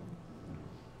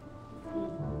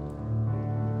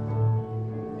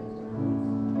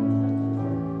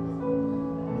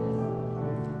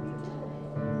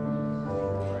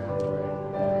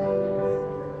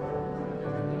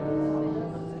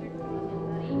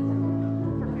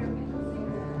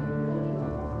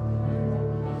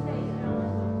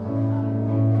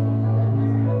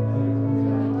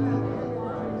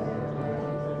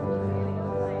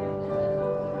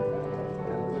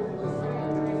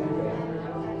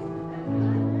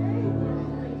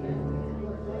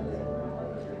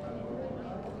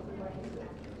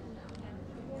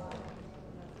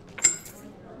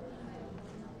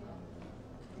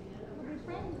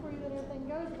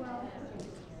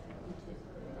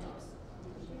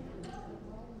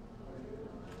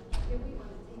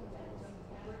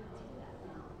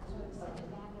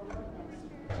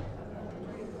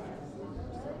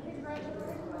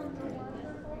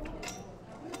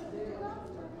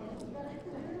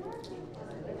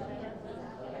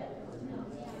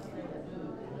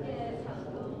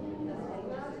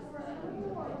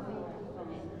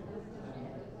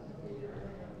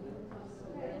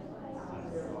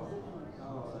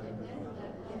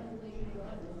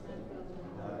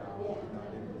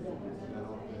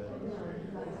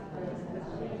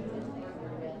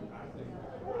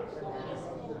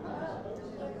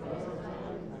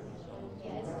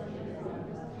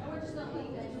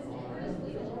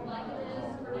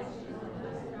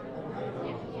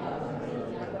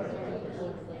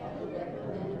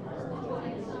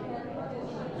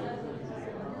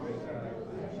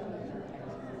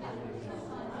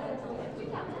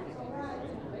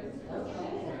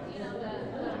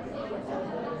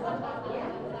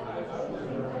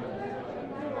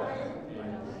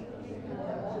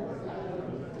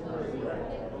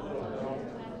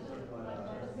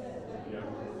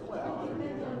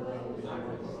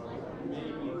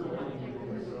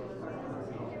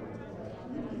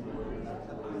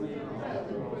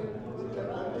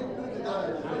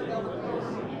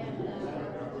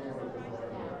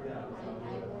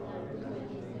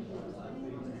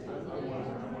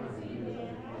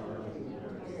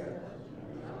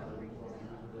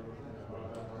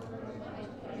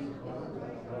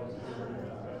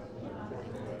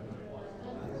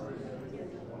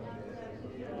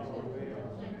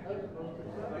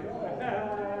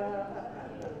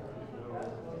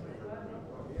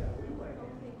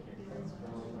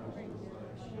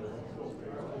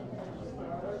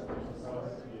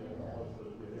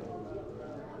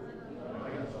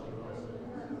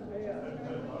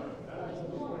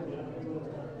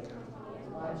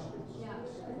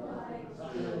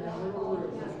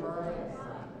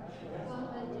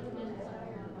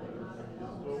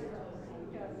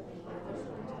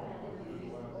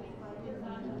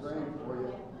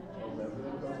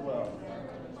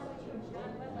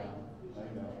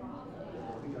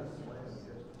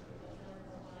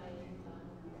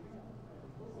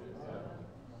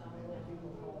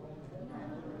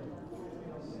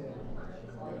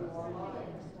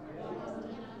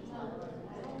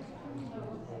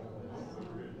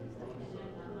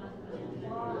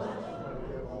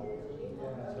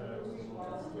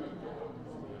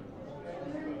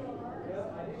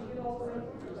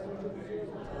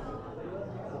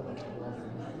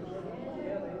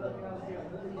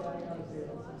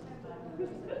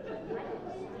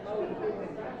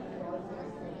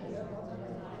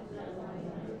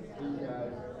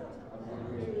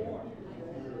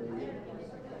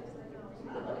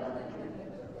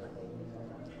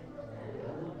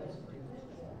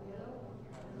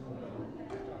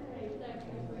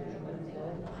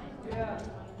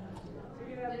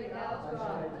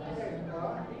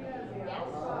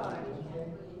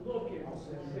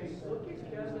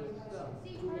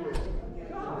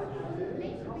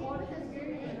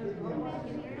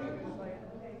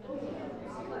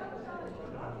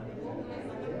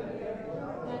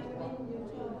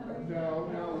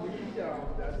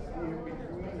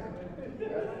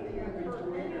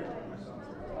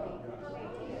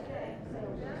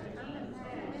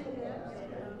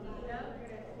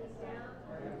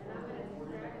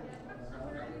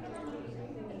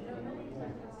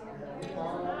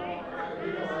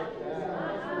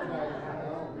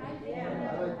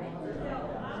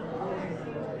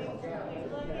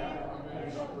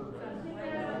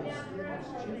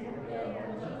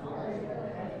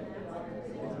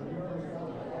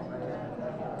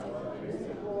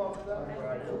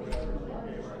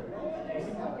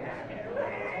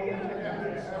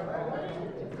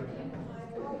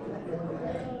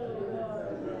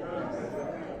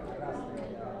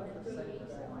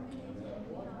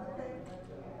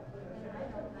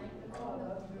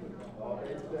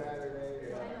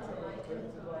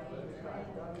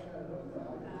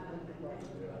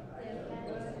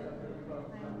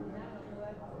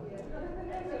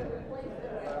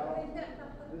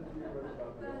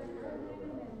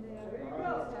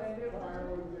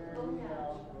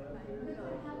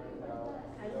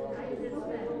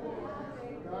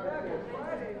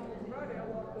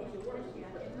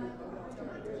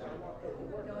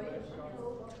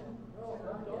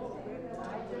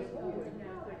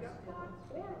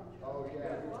 Oh,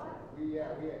 yeah,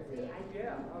 we had.